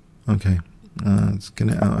 though. Okay, let's get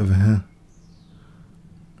it out over here.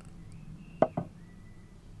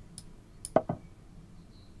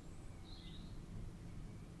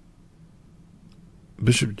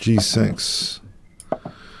 Bishop g6.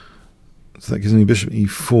 So that gives me bishop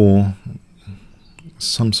e4.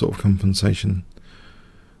 Some sort of compensation.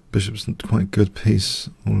 Bishop's quite a good piece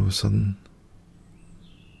all of a sudden.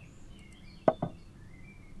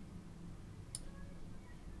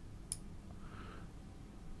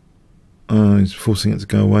 Oh, he's forcing it to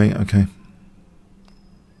go away. Okay.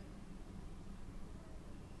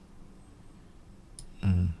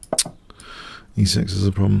 E6 is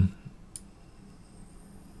a problem.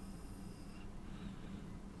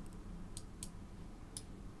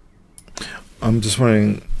 I'm just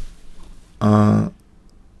wondering, I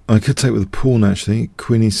could take with a pawn actually,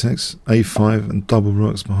 queen e6, a5 and double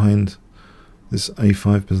rooks behind this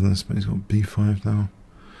a5 business, but he's got b5 now,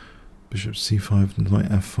 bishop c5 and knight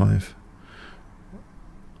f5.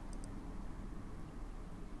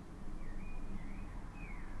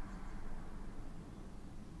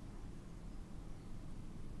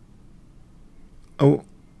 Oh,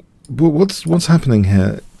 what's happening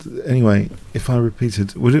here? Anyway, if I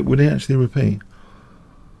repeated, would it actually repeat?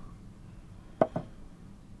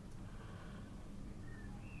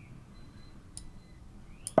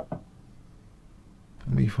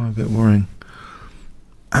 B5 a bit worrying.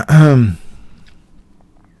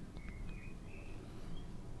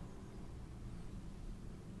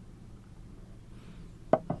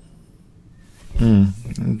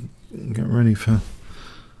 Get ready for.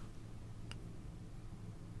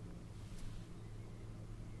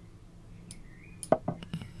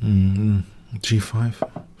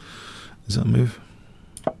 G5. Is that a move?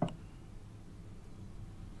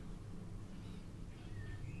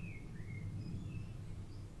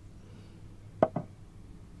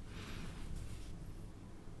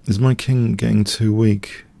 Is my king getting too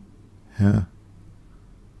weak here?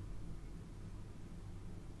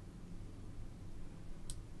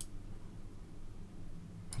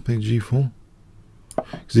 Big G4?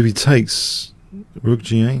 Because if he takes rook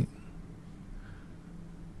G8,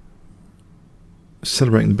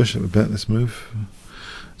 celebrating the bishop a bit, this move.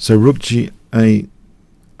 So rook g8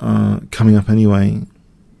 coming up anyway,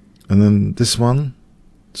 and then this one,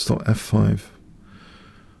 stop f5.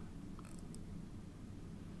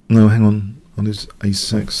 No, hang on, I'll lose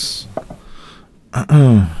a6.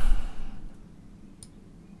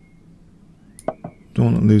 Don't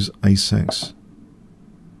want to lose a6.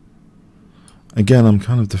 Again, I'm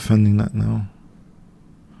kind of defending that now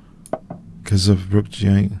because of rook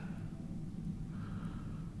g8.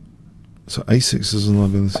 So a6 is a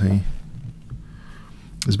liability.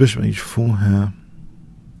 There's bishop h4 here.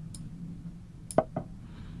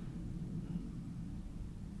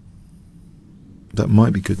 That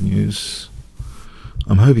might be good news.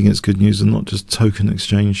 I'm hoping it's good news and not just token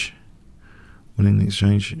exchange winning the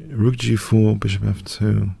exchange. Rook g4, bishop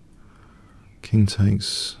f2, king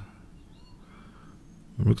takes,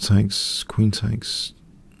 rook takes, queen takes,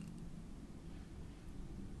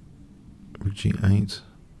 rook g8.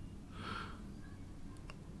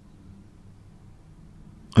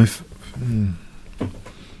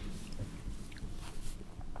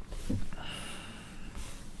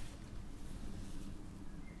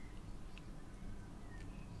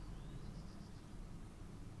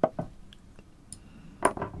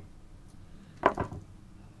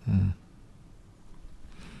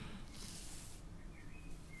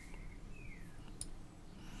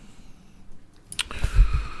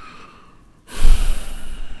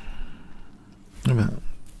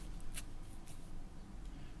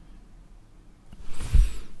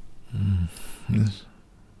 Yes.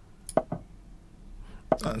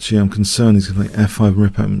 Actually, I'm concerned he's going to play f5 and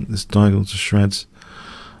rip out this diagonal to shreds.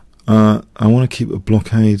 I want to keep a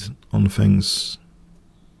blockade on things.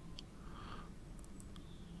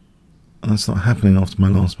 And that's not happening after my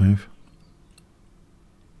last move.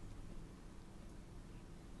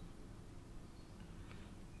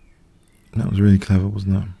 That was really clever,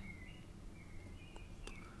 wasn't it?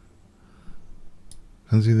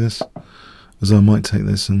 Can I do this? As I might take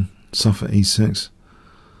this and suffer e6,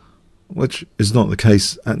 which is not the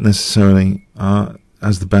case necessarily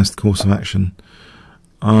as the best course of action.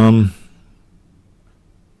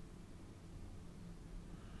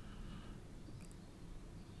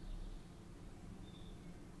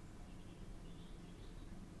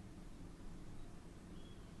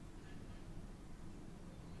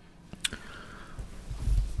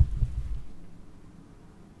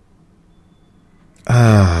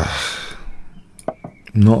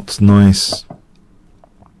 Not nice.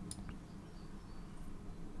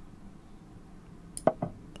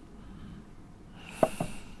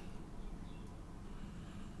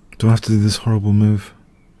 Do I have to do this horrible move?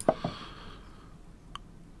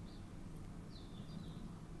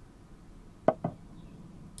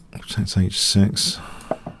 Takes h6.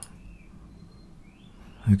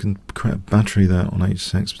 I can create a battery there on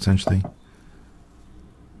h6 potentially.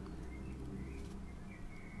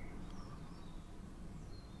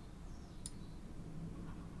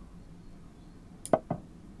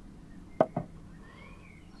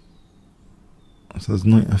 So there's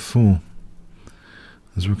knight f4.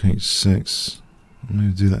 There's rook h6. I'm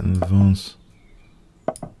going to do that in advance.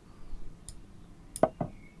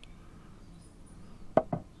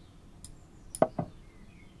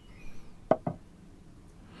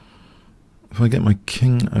 If I get my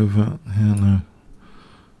king over here now,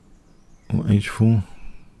 or h4.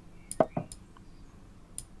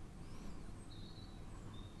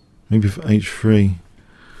 Maybe for h3.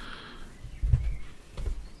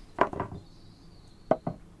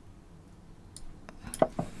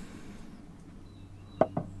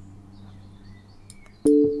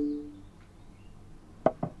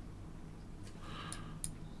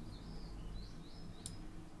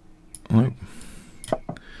 Nope.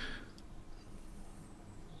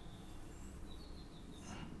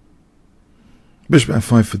 Bishop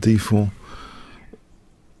f5 for d4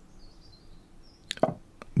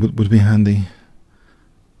 would be handy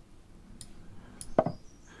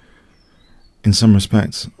in some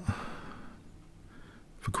respects.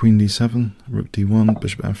 For queen d7, rook d1,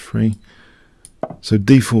 bishop f3. So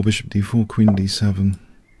d4, bishop d4, queen d7.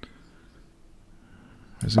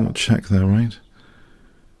 Hasn't got check there, right?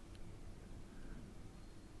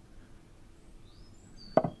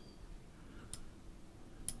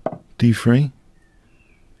 d3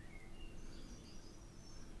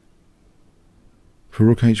 for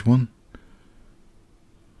rook h1.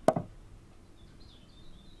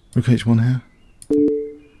 Rook h1 here.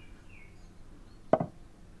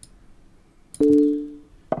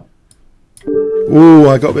 Ooh,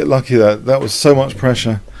 I got a bit lucky there. That was so much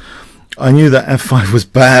pressure. I knew that f5 was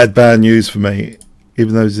bad news for me,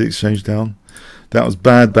 even though it was the exchange down. That was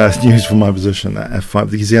bad news for my position at f5,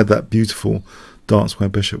 because he had that beautiful dark square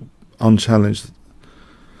bishop unchallenged.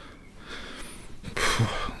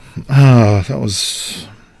 That was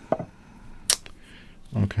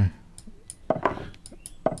okay.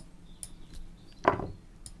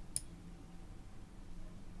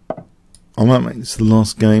 I might make this the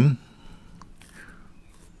last game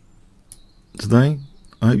today.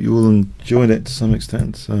 I hope you all enjoyed it to some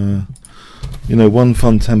extent. You know, 1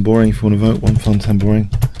 fun, 10 boring. If you want to vote, 1 fun, 10 boring.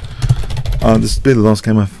 This will be the last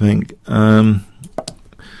game, I think.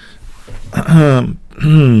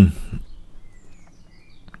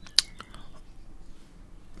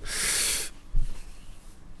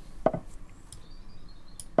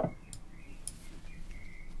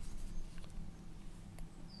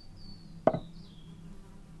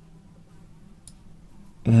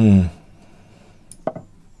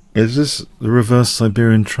 Is this the reverse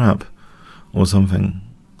Siberian trap or something?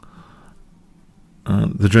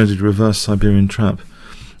 The dreaded reverse Siberian trap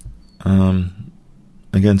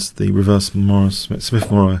against the reverse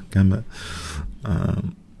Smith-Morrow gambit.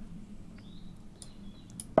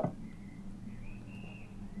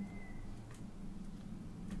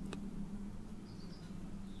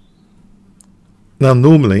 Now,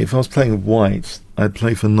 normally, if I was playing with white, I'd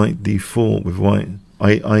play for knight d4 with white,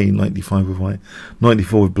 i.e. knight d5 with white, knight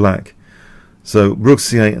d4 with black. So rook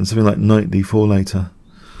c8 and something like knight d4 later.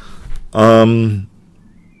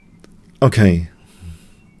 Okay.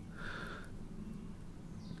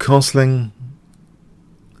 Castling,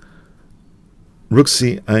 rook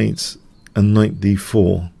c8 and knight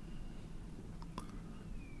d4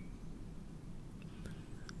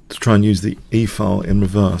 to try and use the e-file in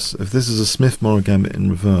reverse. If this is a Smith-Morrow gambit in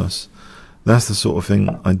reverse, that's the sort of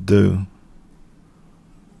thing I'd do.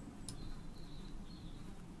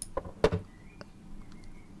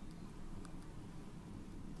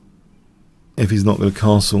 If he's not going to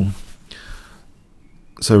castle.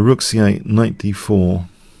 So rook c8, knight d4.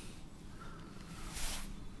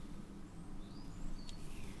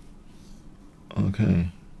 Okay.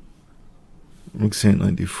 Rook c8,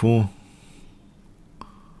 knight d4.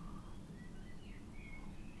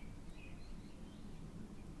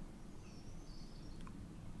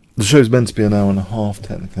 The show's meant to be an hour and a half,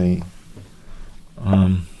 technically.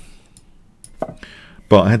 But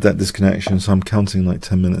I had that disconnection, so I'm counting like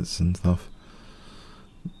 10 minutes and stuff.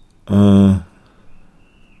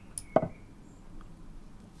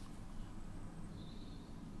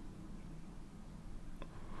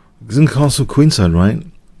 He's in castle queenside, right?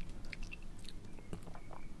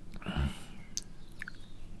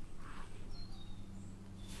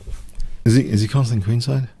 Is he castling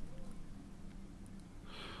queenside?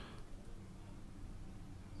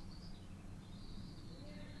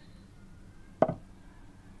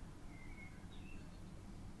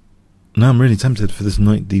 Now I'm really tempted for this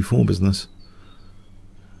knight d4 business.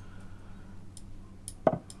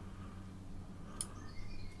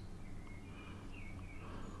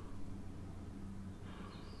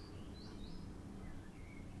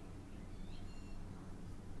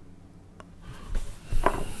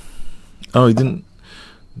 Oh, he didn't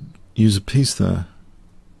use a piece there.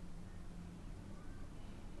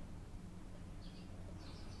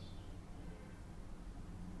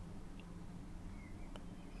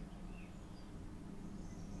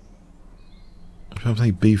 Should I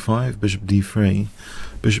play b5, bishop d3,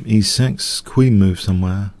 bishop e6, queen move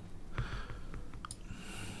somewhere?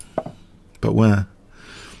 But where?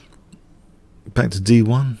 Back to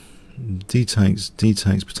d1? D takes,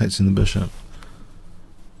 protecting the bishop.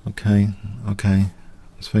 Okay,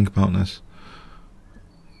 let's think about this.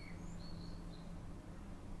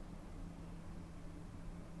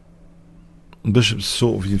 Bishop's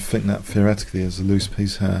sort of, you'd think that theoretically as a loose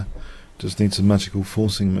piece here. Just needs some magical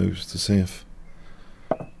forcing moves to see if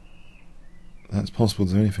that's possible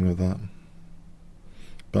to do anything with that.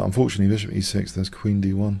 But unfortunately, bishop e6, there's queen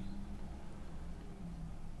d1.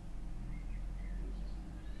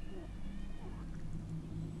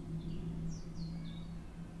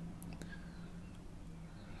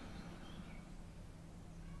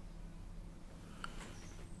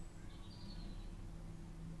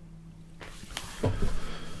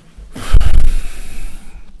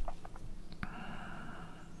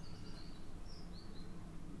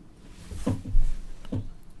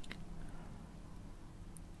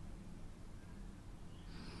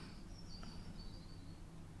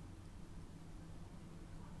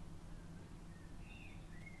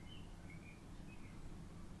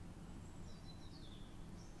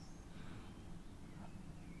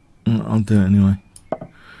 I'll do it anyway.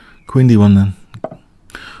 Queen d1 then.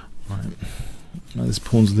 Right. Now this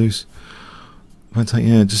pawn's loose. If I take,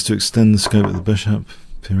 yeah, just to extend the scope of the bishop,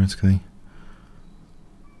 theoretically.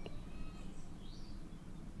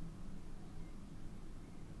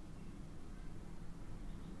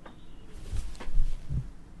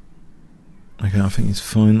 Okay, I think it's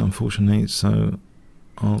fine, unfortunately, so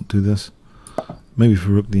I'll do this. Maybe for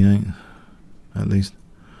rook d8, at least.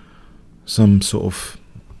 Some sort of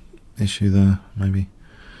issue there, maybe.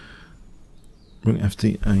 Rook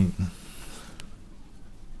fd8.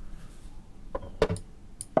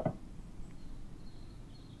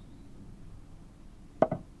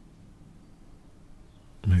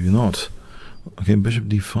 Maybe not. Okay, bishop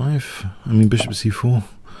d5. I mean bishop c4.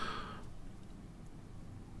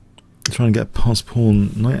 Trying to get past pawn.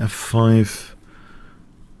 Knight f5.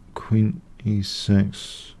 Queen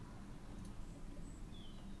e6.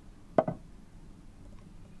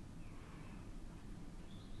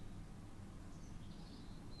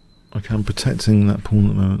 Okay, I'm protecting that pawn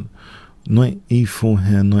at the moment. Knight e4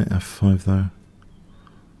 here, knight f5 though.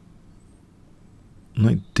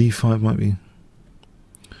 Knight d5 might be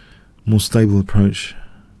more stable approach.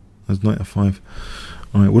 There's knight f5.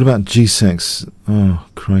 Alright, what about g6? Oh,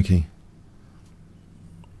 crikey.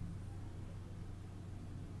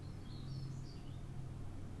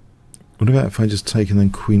 What about if I just take and then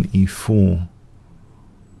queen e4?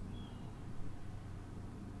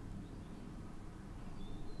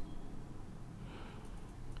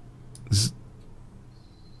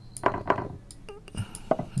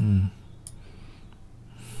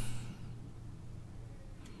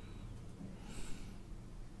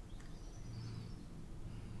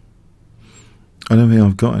 I don't think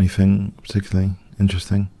I've got anything particularly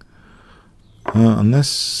interesting.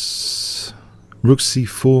 Unless rook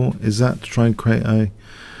c4, is that to try and create a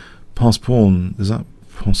pass pawn? Is that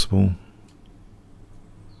possible?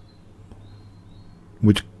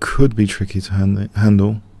 Which could be tricky to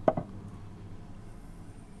handle.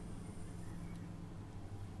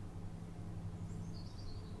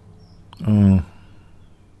 Oh.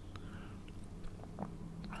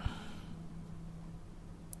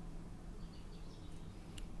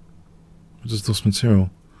 I just lost material.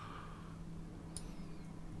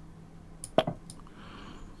 Oh,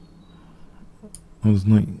 there's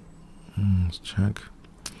knight. Let's check.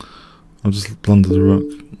 I'll just blunder the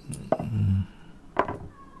rook.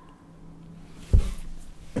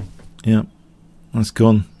 Yeah, that's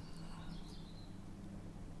gone.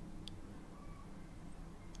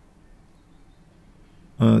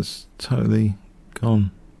 It's totally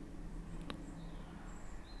gone.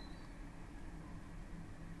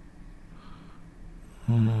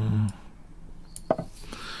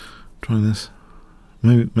 Try this.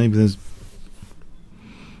 Maybe there's.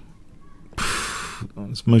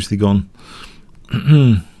 It's mostly gone.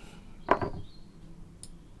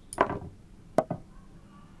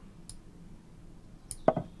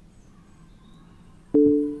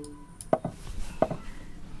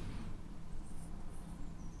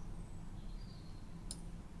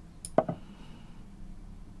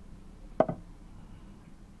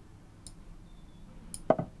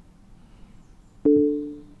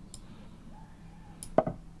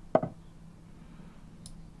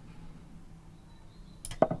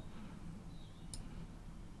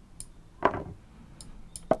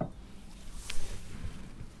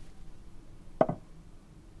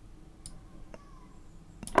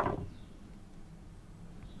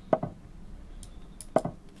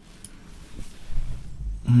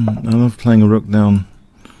 I love playing a rook down.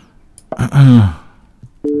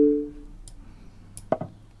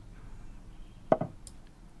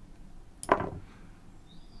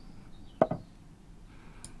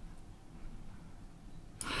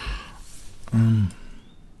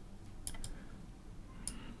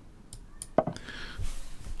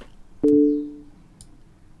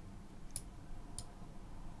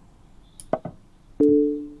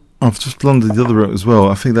 I've just blundered the other rook as well.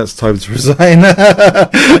 I think that's time to resign.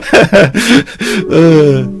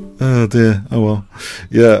 Oh dear. Oh well.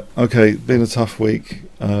 Yeah. Okay. Been a tough week.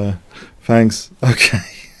 Thanks.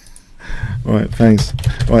 Okay. All right. Thanks.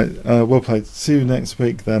 All right. Well played. See you next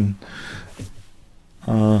week then.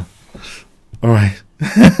 All right.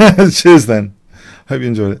 Cheers then. Hope you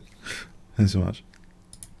enjoyed it. Thanks so much.